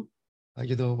might do,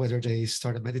 whether they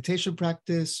start a meditation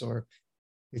practice or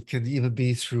it can even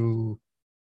be through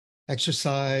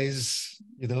exercise,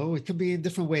 it can be in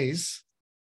different ways.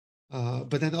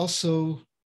 But then also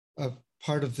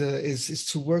part of is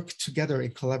to work together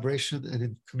in collaboration and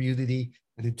in community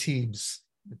and in teams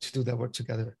to do that work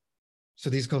together. So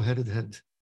these go hand in hand.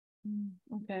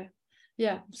 Okay.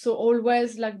 Yeah. So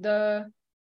always like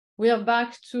we are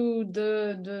back to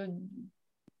the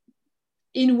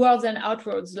inwards and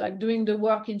outwards, like doing the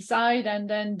work inside and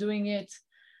then doing it,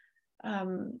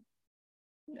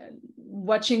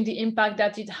 watching the impact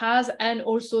that it has, and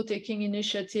also taking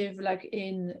initiative like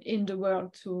in the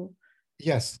world to.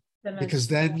 Yes, because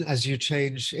then as you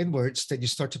change inwards, then you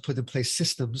start to put in place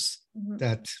systems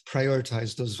that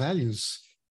prioritize those values.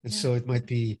 And so it might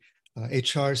be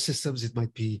HR systems, it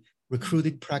might be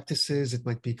recruiting practices, it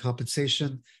might be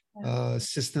compensation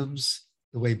systems,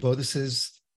 the way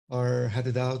bonuses are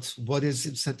headed out, what is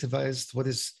incentivized, what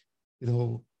is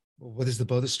the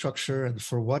bonus structure and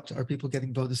for what are people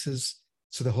getting bonuses?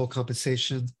 So the whole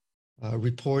compensation,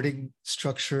 reporting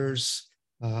structures,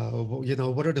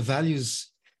 what are the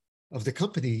values of the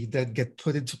company that get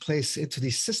put into place into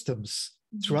these systems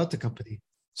throughout the company?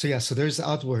 So yeah, so there's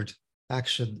outward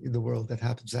action in the world that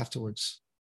happens afterwards.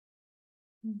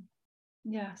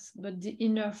 Yes, but the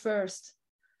inner first.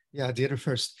 Yeah, the inner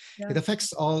first. It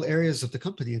affects all areas of the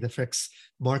company. It affects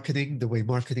marketing, the way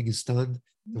marketing is done,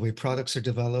 the way products are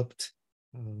developed,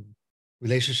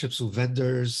 relationships with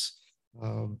vendors,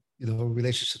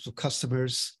 relationships with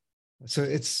customers. So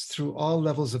it's through all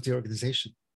levels of the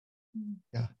organization.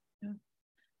 Yeah.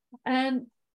 And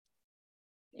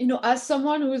as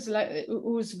someone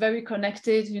who's very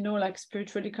connected, like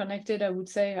spiritually connected, I would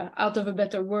say, out of a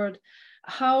better word,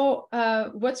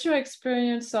 what's your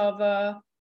experience of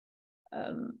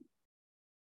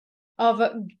of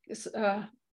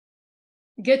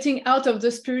getting out of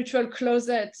the spiritual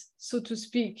closet, so to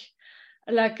speak.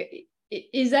 Like,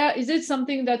 is it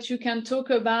something that you can talk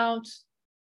about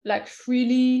like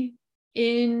freely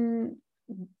in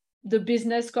the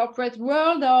business corporate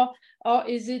world, or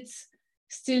is it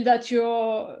still that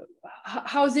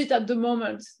how's it at the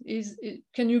moment?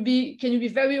 Can you be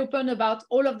very open about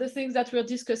all of the things that we're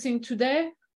discussing today,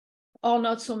 or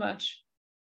not so much?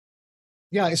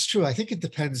 Yeah, it's true. I think it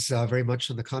depends very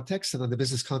much on the context and on the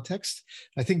business context.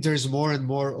 I think there's more and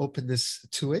more openness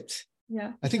to it.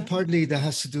 Yeah, I think partly that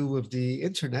has to do with the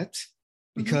internet,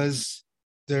 because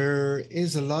there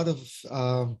is a lot of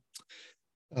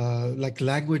like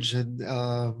language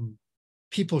and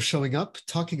people showing up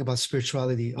talking about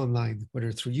spirituality online,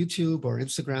 whether through YouTube or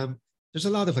Instagram. There's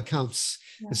a lot of accounts,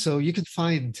 and so you can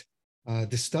find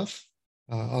this stuff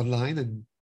online, and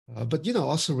but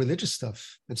also religious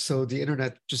stuff. And so the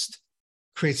internet just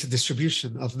creates a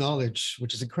distribution of knowledge,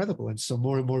 which is incredible. And so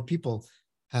more and more people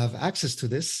have access to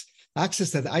this,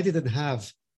 access that I didn't have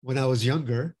when I was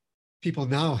younger. People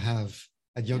now have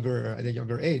at a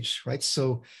younger age, right?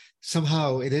 So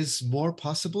somehow it is more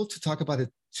possible to talk about it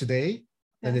today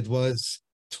than it was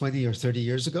 20 or 30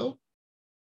 years ago.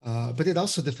 But it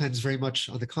also depends very much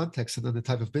on the context and on the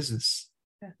type of business.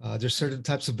 There's certain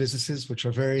types of businesses which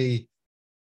are very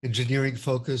engineering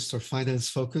focused or finance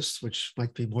focused, which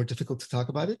might be more difficult to talk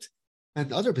about it,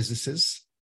 and other businesses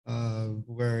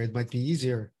where it might be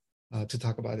easier to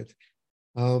talk about it.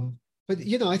 But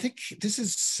I think this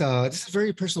is a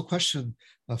very personal question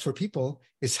for people: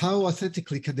 is how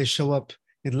authentically can they show up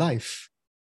in life?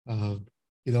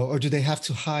 Or do they have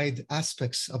to hide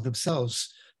aspects of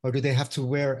themselves, or do they have to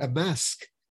wear a mask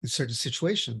in certain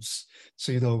situations?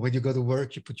 So when you go to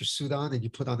work, you put your suit on and you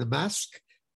put on a mask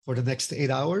for the next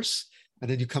 8 hours, and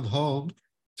then you come home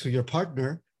to your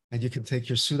partner and you can take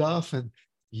your suit off and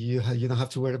you don't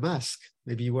have to wear a mask.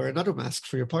 Maybe you wear another mask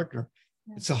for your partner.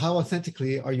 And so how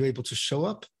authentically are you able to show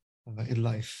up in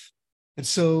life? And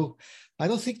so I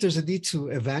don't think there's a need to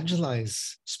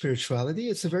evangelize spirituality.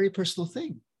 It's a very personal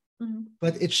thing,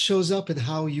 but it shows up in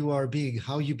how you are being,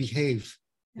 how you behave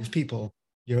with people,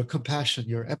 your compassion,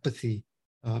 your empathy,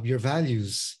 your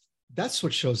values. That's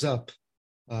what shows up.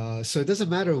 So it doesn't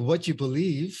matter what you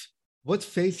believe, what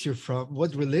faith you're from,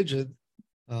 what religion,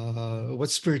 what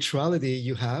spirituality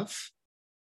you have,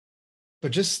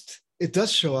 but just it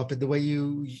does show up in the way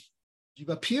you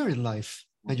appear in life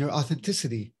and your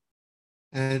authenticity.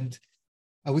 And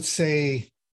I would say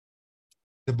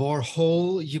the more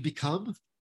whole you become,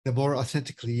 the more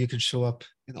authentically you can show up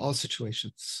in all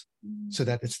situations, so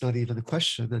that it's not even a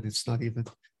question and it's not even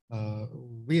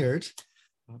weird.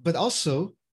 But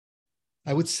also,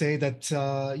 I would say that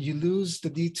you lose the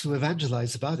need to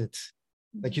evangelize about it.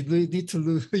 Like you need to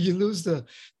lose, you lose the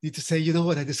need to say, you know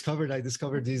what, I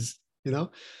discovered these,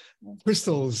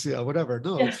 crystals, whatever.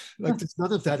 No, like there's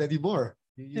none of that anymore.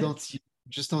 You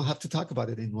just don't have to talk about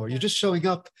it anymore. You're just showing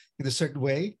up in a certain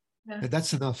way, and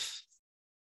that's enough.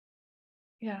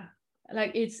 Yeah,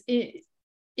 like it's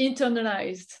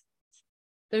internalized.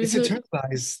 It's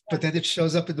internalized, but then it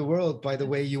shows up in the world by the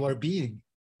way you are being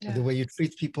and the way you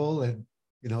treat people and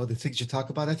the things you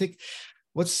talk about. I think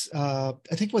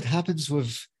what happens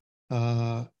with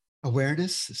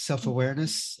awareness,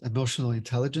 self-awareness, emotional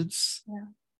intelligence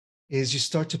is you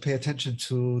start to pay attention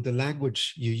to the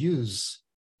language you use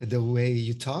and the way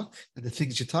you talk and the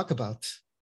things you talk about.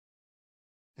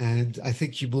 And I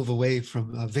think you move away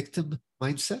from a victim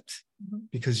mindset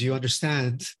because you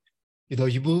understand,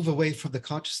 you move away from the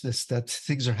consciousness that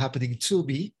things are happening to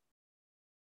me,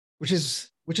 which is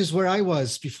where I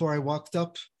was before I walked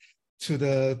up to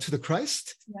the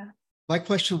Christ. My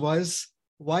question was,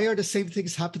 why are the same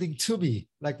things happening to me?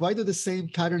 Like, why do the same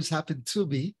patterns happen to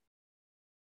me?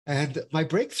 And my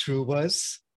breakthrough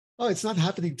was, oh, it's not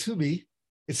happening to me.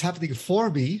 It's happening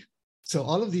for me. So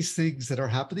all of these things that are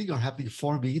happening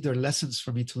for me. They're lessons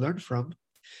for me to learn from,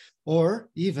 or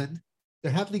even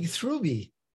they're happening through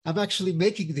me. I'm actually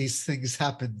making these things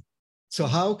happen. So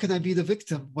how can I be the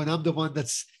victim when I'm the one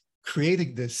that's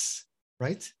creating this,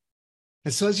 right?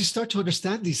 And so as you start to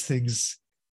understand these things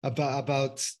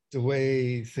about the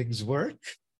way things work,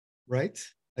 right?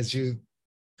 As you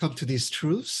come to these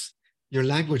truths, your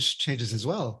language changes as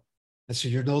well. And so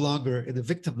you're no longer in the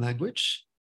victim language.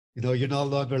 You're no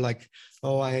longer like,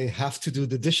 oh, I have to do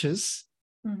the dishes.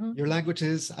 Your language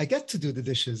is, I get to do the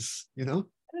dishes,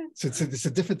 So it's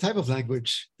a different type of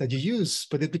language that you use,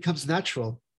 but it becomes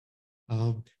natural.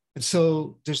 And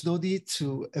so there's no need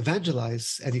to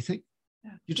evangelize anything.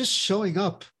 You're just showing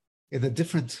up in a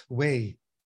different way,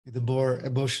 in a more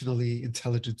emotionally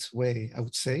intelligent way, I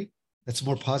would say. that's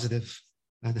more positive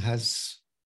and has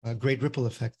a great ripple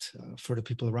effect for the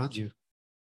people around you.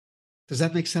 Does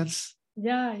that make sense?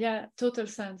 Yeah, total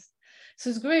sense. So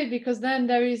it's great because then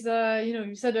there is,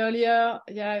 you said earlier,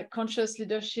 conscious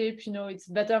leadership, it's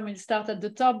better when you start at the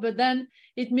top, but then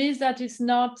it means that it's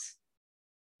not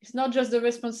just the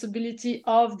responsibility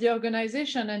of the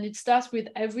organization, and it starts with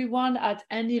everyone at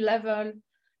any level,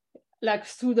 like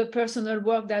through the personal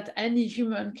work that any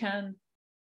human can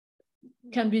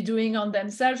be doing on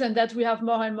themselves, and that we have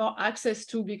more and more access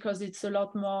to because it's a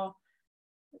lot more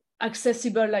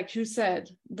accessible, like you said,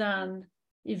 than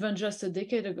even just a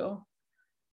decade ago.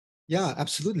 Yeah,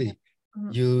 absolutely.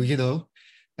 You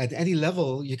at any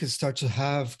level, you can start to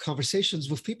have conversations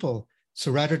with people.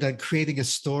 So rather than creating a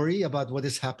story about what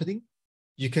is happening,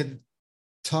 you can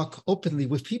talk openly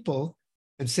with people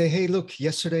and say, hey, look,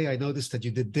 yesterday I noticed that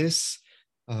you did this.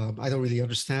 I don't really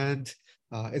understand.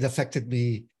 It affected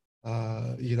me,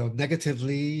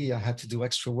 negatively. I had to do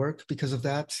extra work because of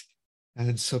that.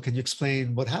 And so can you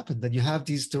explain what happened? Then you have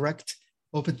these direct,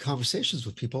 open conversations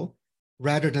with people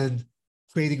rather than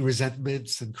creating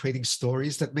resentments and creating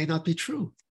stories that may not be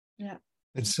true. Yeah.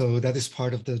 And so that is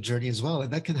part of the journey as well.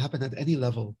 And that can happen at any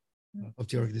level of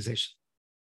the organization.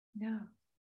 Yeah.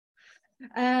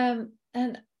 And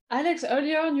Alex,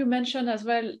 earlier on you mentioned as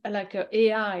well, like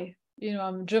AI,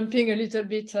 I'm jumping a little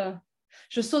bit,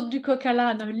 je saute du coq à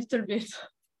l'âne a little bit.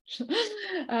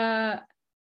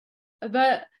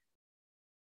 But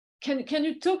can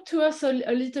you talk to us a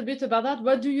little bit about that?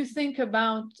 What do you think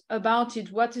about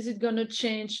it? What is it going to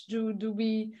change?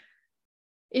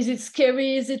 Is it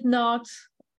scary? Is it not?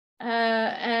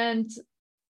 And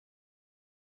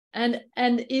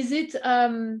is it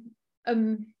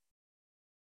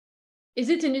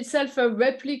in itself a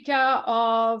replica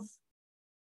of,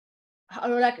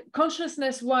 like,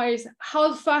 consciousness-wise,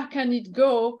 how far can it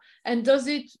go? And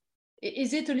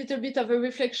is it a little bit of a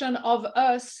reflection of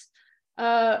us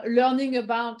learning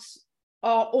about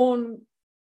our own,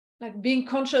 like being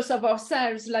conscious of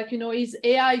ourselves? Like, is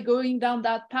AI going down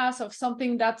that path of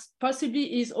something that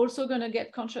possibly is also going to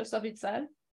get conscious of itself?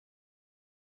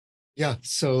 Yeah,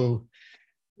 so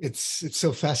it's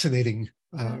so fascinating,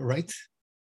 right?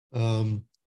 It's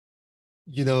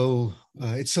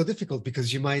so difficult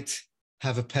because you might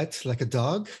have a pet like a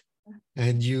dog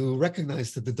and you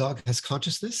recognize that the dog has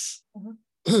consciousness.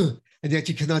 And yet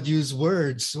you cannot use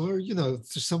words, or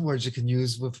there's some words you can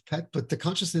use with pet, but the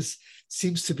consciousness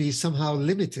seems to be somehow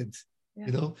limited.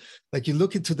 Like you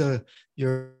look into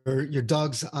your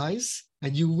dog's eyes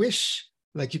and you wish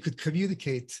like you could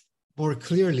communicate more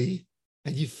clearly,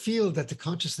 and you feel that the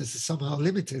consciousness is somehow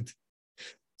limited.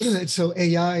 And so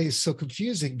AI is so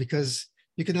confusing because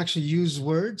you can actually use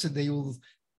words and the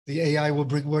AI will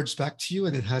bring words back to you,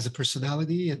 and it has a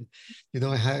personality, and you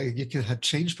can have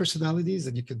change personalities,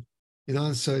 and you can,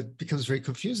 and so it becomes very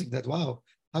confusing that, wow,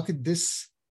 how could this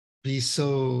be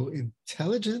so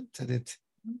intelligent and it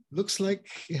looks like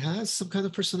it has some kind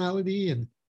of personality, and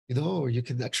or you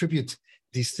can attribute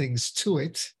these things to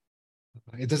it.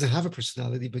 It doesn't have a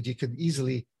personality, but you can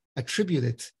easily attribute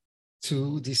it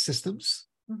to these systems.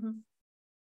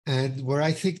 And where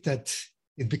I think that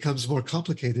it becomes more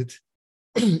complicated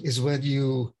is when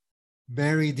you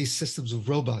marry these systems with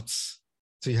robots.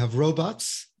 So you have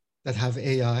robots that have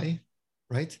AI,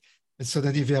 right? And so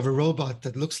then if you have a robot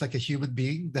that looks like a human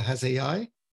being that has AI,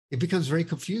 it becomes very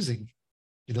confusing,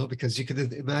 because you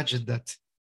can imagine that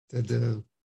the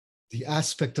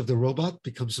aspect of the robot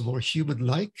becomes more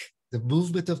human-like, the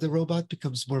movement of the robot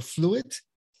becomes more fluid,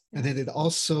 and then it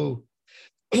also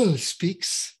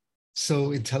speaks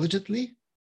so intelligently.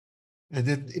 And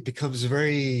then it becomes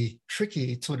very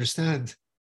tricky to understand,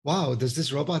 wow, does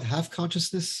this robot have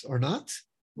consciousness or not?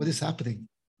 What is happening?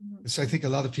 And so I think a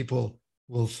lot of people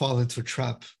will fall into a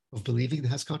trap of believing it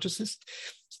has consciousness.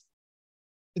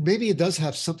 And maybe it does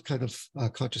have some kind of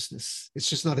consciousness. It's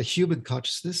just not a human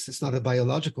consciousness. It's not a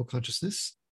biological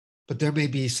consciousness, but there may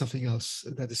be something else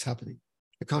that is happening,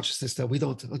 a consciousness that we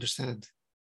don't understand.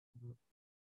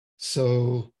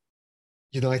 So,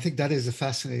 I think that is a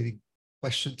fascinating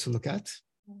question to look at.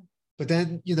 But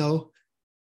then, the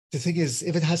thing is,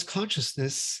 if it has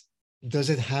consciousness, does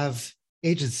it have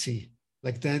agency?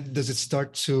 Like, then does it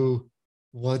start to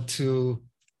want to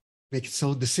make its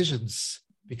own decisions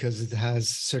because it has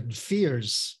certain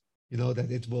fears,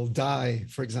 that it will die,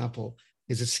 for example?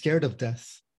 Is it scared of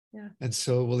death? Yeah. And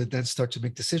so will it then start to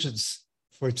make decisions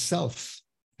for itself?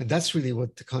 And that's really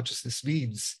what the consciousness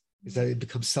means, is that it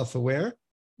becomes self-aware,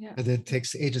 and then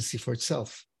takes agency for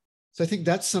itself. So I think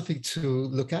that's something to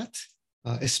look at,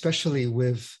 especially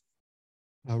with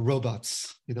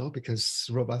robots, because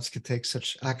robots can take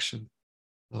such action.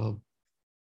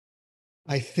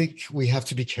 I think we have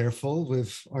to be careful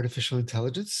with artificial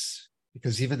intelligence,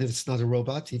 because even if it's not a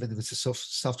robot, even if it's a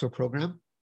software program,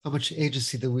 how much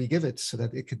agency do we give it so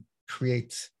that it can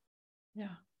create,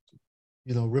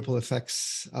 ripple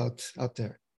effects out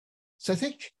there? So I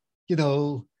think,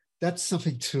 that's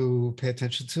something to pay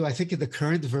attention to. I think in the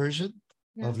current version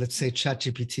of, let's say,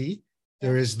 ChatGPT,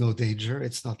 there is no danger.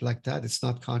 It's not like that. It's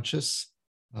not conscious.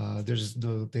 There's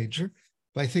no danger.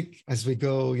 But I think as we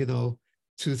go,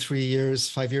 2, 3 years,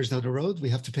 5 years down the road, we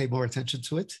have to pay more attention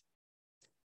to it.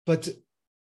 But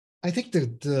I think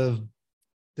the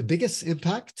biggest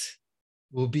impact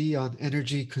will be on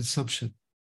energy consumption,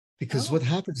 because what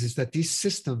happens is that these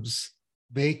systems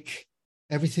make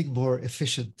everything more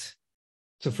efficient.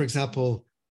 So, for example,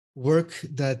 work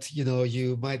that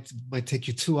you might take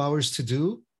you 2 hours to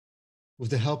do, with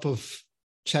the help of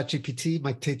ChatGPT,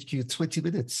 might take you 20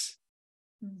 minutes.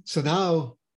 So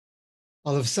now,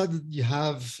 all of a sudden, you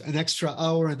have an extra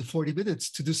hour and 40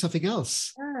 minutes to do something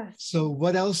else. So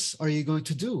what else are you going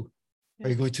to do? Are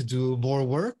you going to do more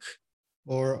work,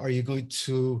 or are you going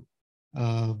to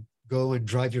go and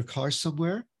drive your car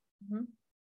somewhere?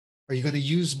 Are you going to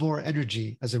use more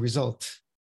energy as a result?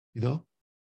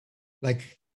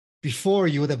 Like before,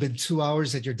 you would have been 2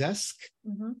 hours at your desk,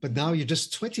 but now you're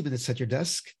just 20 minutes at your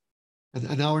desk and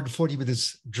an hour and 40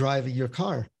 minutes driving your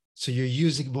car. So you're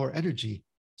using more energy.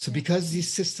 So because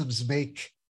these systems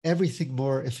make everything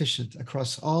more efficient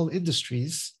across all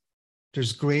industries,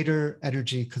 there's greater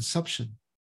energy consumption.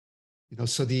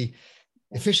 So the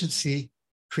efficiency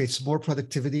creates more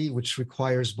productivity, which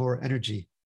requires more energy.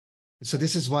 And so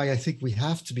this is why I think we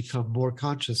have to become more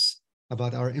conscious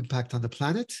about our impact on the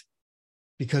planet,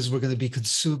 because we're going to be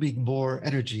consuming more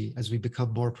energy as we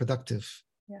become more productive.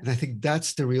 And I think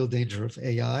that's the real danger of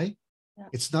AI.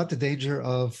 It's not the danger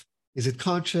of, is it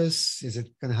conscious? Is it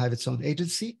going to have its own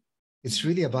agency? It's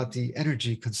really about the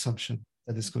energy consumption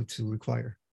that it's going to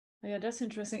require. Yeah, that's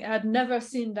interesting. I had never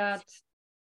seen that.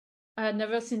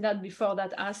 Before,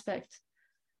 that aspect.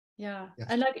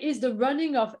 And is the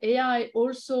running of AI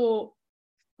also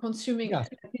consuming,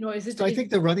 is it? So I think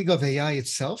the running of AI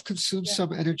itself consumes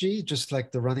some energy, just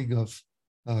like the running of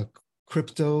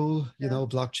crypto,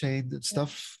 blockchain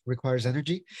stuff requires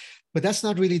energy. But that's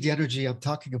not really the energy I'm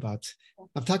talking about.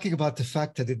 I'm talking about the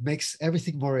fact that it makes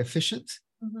everything more efficient.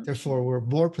 Therefore, we're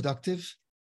more productive.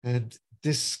 And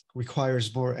this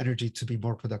requires more energy to be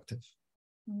more productive.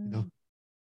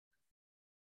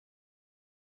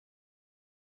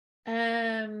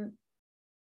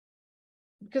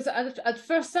 Because at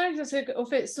first sight, I said,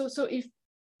 okay, so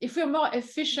if we're more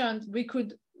efficient, we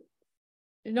could,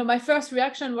 my first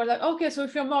reaction was like, okay, so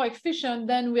if we're more efficient,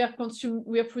 then we are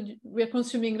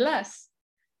consuming less.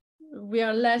 We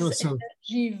are less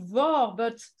energivore,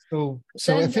 but so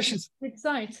efficiency.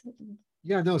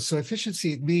 So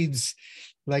efficiency, it means,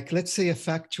 like, let's say a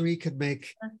factory can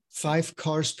make 5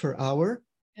 cars per hour,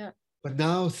 but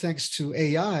now thanks to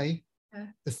AI,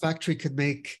 the factory can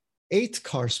make 8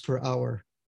 cars per hour.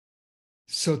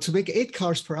 So to make 8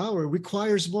 cars per hour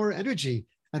requires more energy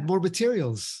and more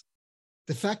materials.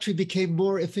 The factory became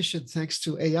more efficient thanks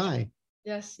to AI.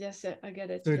 Yes, I get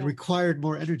it. So it required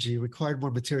more energy, required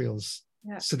more materials.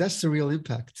 So that's the real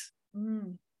impact.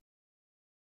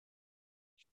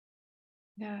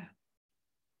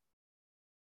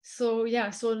 So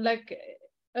like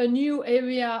a new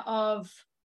area of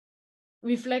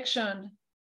reflection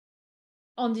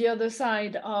on the other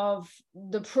side of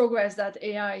the progress that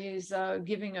AI is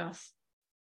giving us.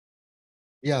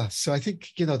 So I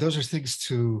think, those are things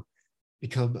to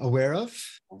become aware of.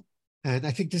 And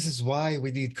I think this is why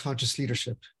we need conscious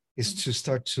leadership, is to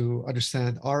start to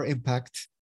understand our impact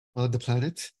on the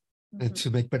planet and to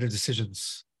make better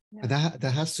decisions. And that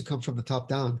has to come from the top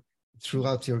down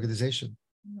throughout the organization.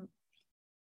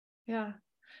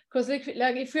 Because if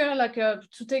we're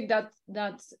to take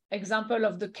that example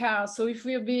of the car, so if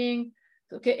we're being,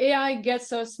 AI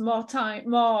gets us more time,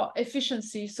 more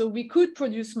efficiency, so we could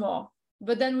produce more,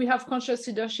 but then we have conscious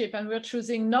leadership and we're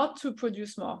choosing not to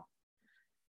produce more.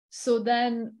 So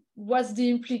then what's the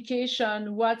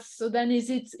implication? So then is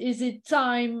it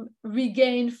time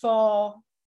regained for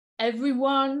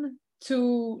everyone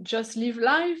to just live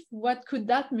life? What could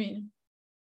that mean?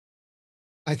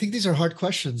 I think these are hard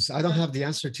questions. I don't have the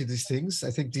answer to these things. I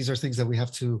think these are things that we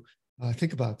have to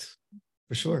think about,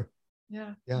 for sure.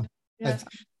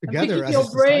 Together as a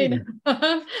society.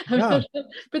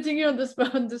 Putting you on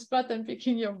the spot and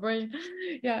picking your brain.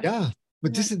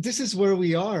 But this is where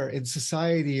we are in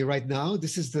society right now.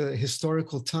 This is the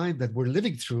historical time that we're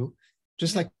living through,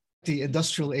 just like the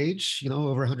industrial age,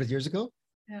 over 100 years ago.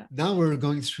 Now we're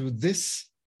going through this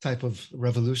type of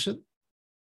revolution.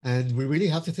 And we really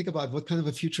have to think about what kind of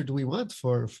a future do we want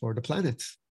for the planet.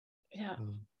 Yeah.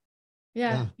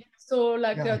 Yeah. So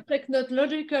like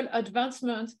technological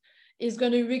advancement is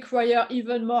going to require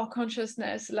even more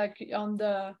consciousness, like on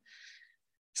the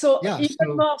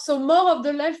more of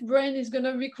the left brain is going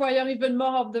to require even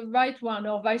more of the right one,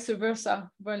 or vice versa.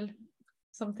 Well,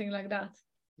 something like that.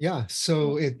 Yeah.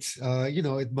 So it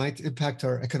it might impact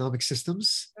our economic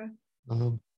systems,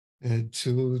 and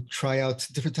to try out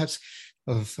different types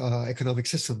of economic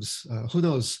systems. Who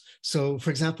knows? So, for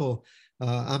example,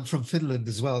 I'm from Finland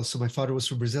as well. So my father was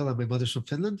from Brazil and my mother's from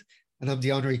Finland, and I'm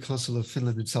the honorary consul of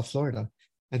Finland in South Florida.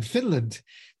 And Finland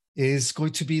is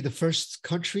going to be the first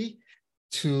country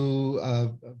to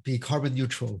be carbon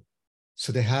neutral.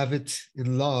 So they have it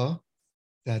in law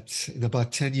that in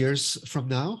about 10 years from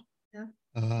now,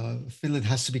 Finland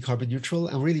has to be carbon neutral.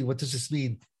 And really, what does this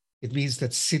mean? It means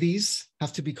that cities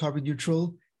have to be carbon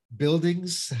neutral,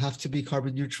 buildings have to be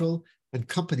carbon neutral, and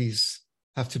companies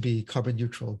have to be carbon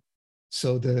neutral.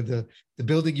 So the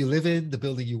building you live in, the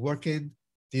building you work in,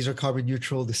 these are carbon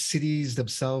neutral. The cities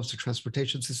themselves, the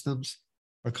transportation systems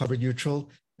are carbon neutral.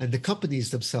 And the companies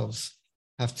themselves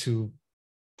have to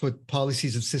put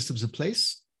policies and systems in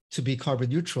place to be carbon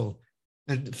neutral.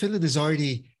 And Finland is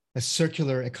already a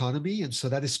circular economy, and so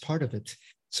that is part of it.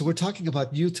 So we're talking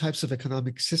about new types of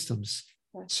economic systems,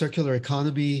 circular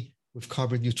economy with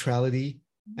carbon neutrality.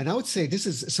 And I would say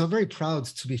so I'm very proud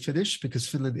to be Finnish because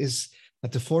Finland is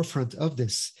at the forefront of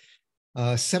this.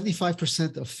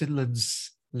 75% of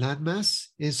Finland's landmass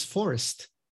is forest,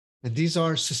 and these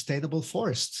are sustainable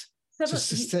forests. So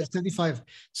 75.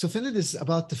 So Finland is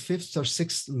about the 5th or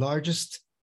 6th largest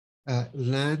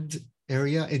land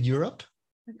area in Europe,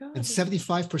 and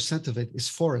 75% of it is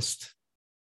forest,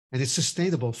 and it's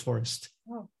sustainable forest.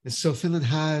 Wow. And so Finland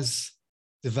has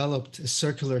developed a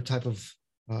circular type of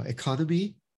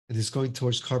economy and is going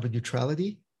towards carbon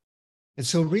neutrality. And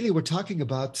so really we're talking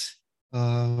about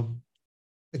a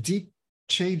deep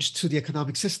change to the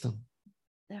economic system.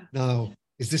 Yeah. Now,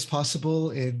 is this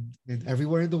possible in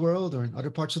everywhere in the world or in other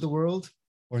parts of the world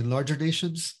or in larger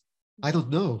nations? I don't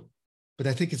know, but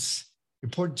I think it's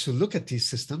important to look at these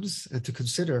systems and to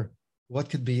consider what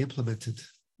can be implemented.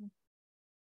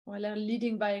 Well,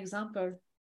 leading by example.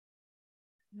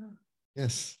 Yeah.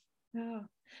 Yes. Yeah.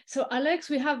 So Alex,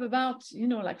 we have about,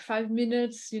 like 5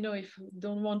 minutes, if we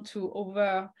don't want to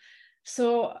over.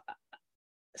 So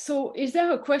is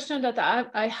there a question that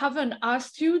I haven't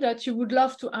asked you that you would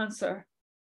love to answer?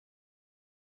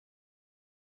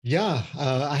 Yeah,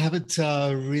 I haven't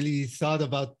really thought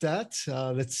about that.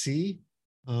 Let's see.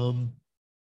 I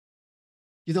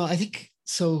think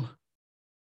so.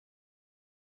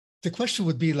 The question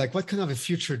would be like, what kind of a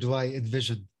future do I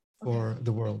envision for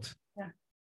the world? Yeah.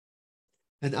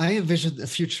 And I envision a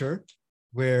future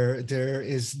where there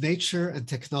is nature and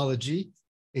technology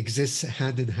exists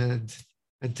hand in hand,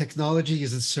 and technology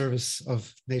is in service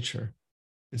of nature.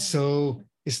 And so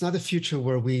it's not a future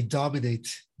where we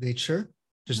dominate nature.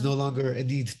 There's no longer a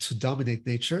need to dominate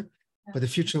nature, but a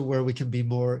future where we can be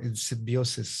more in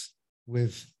symbiosis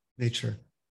with nature.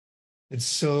 And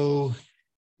so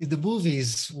in the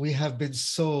movies, we have been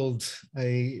sold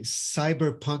a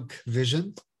cyberpunk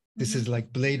vision. This is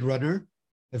like Blade Runner,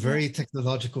 a very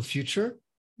technological future.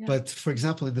 Yeah. But for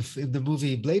example, in the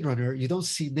movie Blade Runner, you don't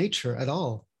see nature at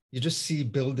all. You just see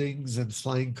buildings and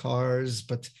flying cars,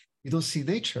 but you don't see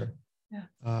nature. Yeah.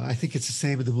 I think it's the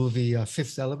same in the movie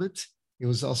Fifth Element. It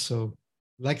was also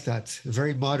like that, a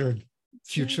very modern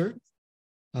future,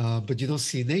 but you don't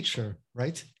see nature,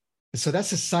 right? And so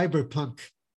that's a cyberpunk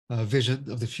vision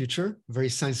of the future, very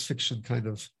science fiction kind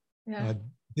of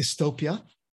dystopia.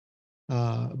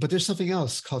 But there's something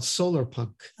else called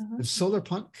Solarpunk. And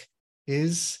Solarpunk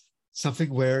is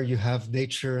something where you have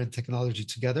nature and technology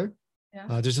together.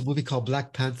 Yeah. There's a movie called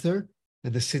Black Panther,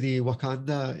 and the city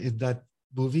Wakanda in that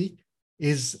movie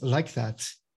is like that.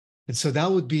 And so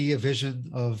that would be a vision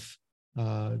of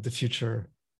the future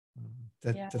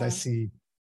that I see,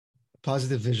 a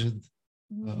positive vision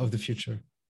of the future.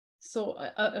 So,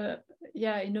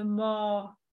 in a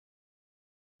more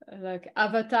like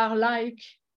Avatar-like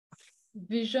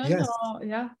vision, yes.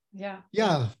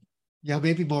 Or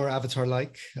maybe more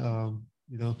Avatar-like,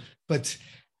 but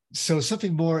so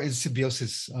something more in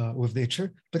symbiosis with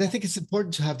nature. But I think it's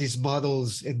important to have these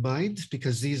models in mind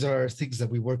because these are things that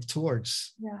we work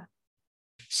towards. Yeah.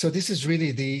 So this is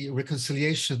really the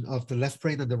reconciliation of the left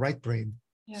brain and the right brain.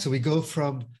 Yeah. So we go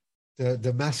from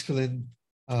the masculine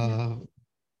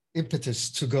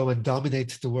impetus to go and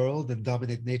dominate the world and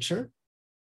dominate nature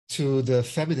to the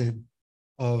feminine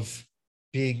of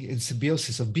being in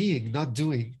symbiosis, of being, not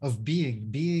doing, of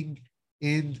being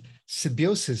in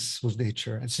symbiosis with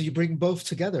nature. And so you bring both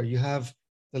together. You have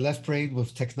the left brain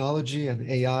with technology and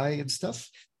AI and stuff,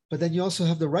 but then you also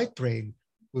have the right brain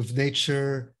with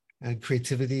nature and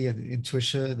creativity and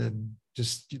intuition and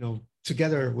just,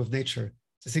 together with nature.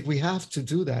 I think we have to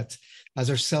do that as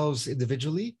ourselves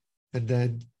individually and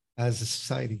then as a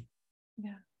society.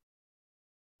 Yeah.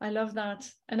 I love that.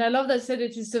 And I love that said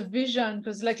it is a vision,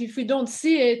 because like if we don't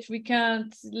see it, we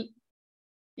can't,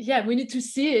 we need to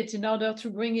see it in order to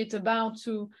bring it about,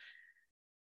 to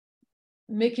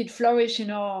make it flourish in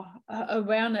our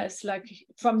awareness, like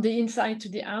from the inside to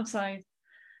the outside.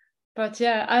 But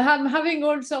yeah, I'm having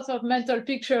all sorts of mental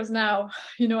pictures now,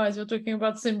 as you're talking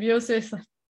about symbiosis.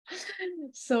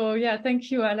 So yeah, thank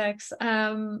you, Alex.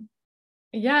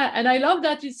 Yeah, and I love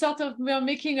that it's sort of, we're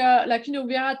making we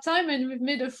are at time and we've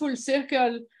made a full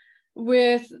circle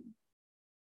with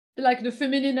like the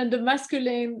feminine and the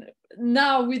masculine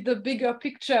now, with the bigger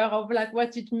picture of like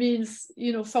what it means,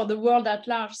 for the world at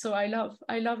large. So I love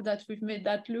that we've made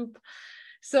that loop.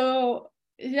 So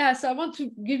yeah, so I want to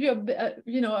give you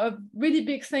a really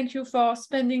big thank you for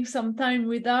spending some time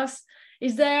with us.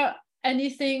 Is there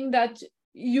anything that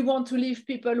you want to leave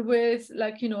people with,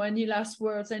 like, any last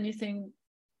words, anything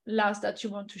last that you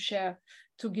want to share,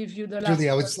 to give you the last Julie,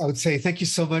 I would say thank you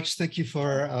so much. Thank you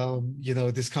for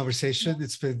this conversation.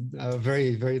 It's been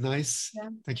very, very nice. Yeah.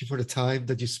 Thank you for the time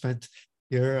that you spent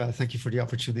here. Thank you for the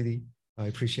opportunity. I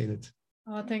appreciate it.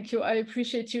 Oh, thank you. I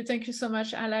appreciate you. Thank you so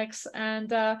much, Alex. And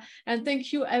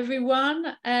thank you,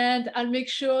 everyone. And I'll make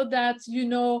sure that you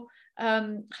know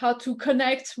how to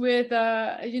connect with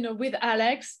with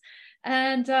Alex.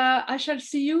 And I shall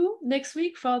see you next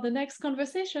week for the next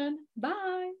conversation.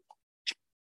 Bye.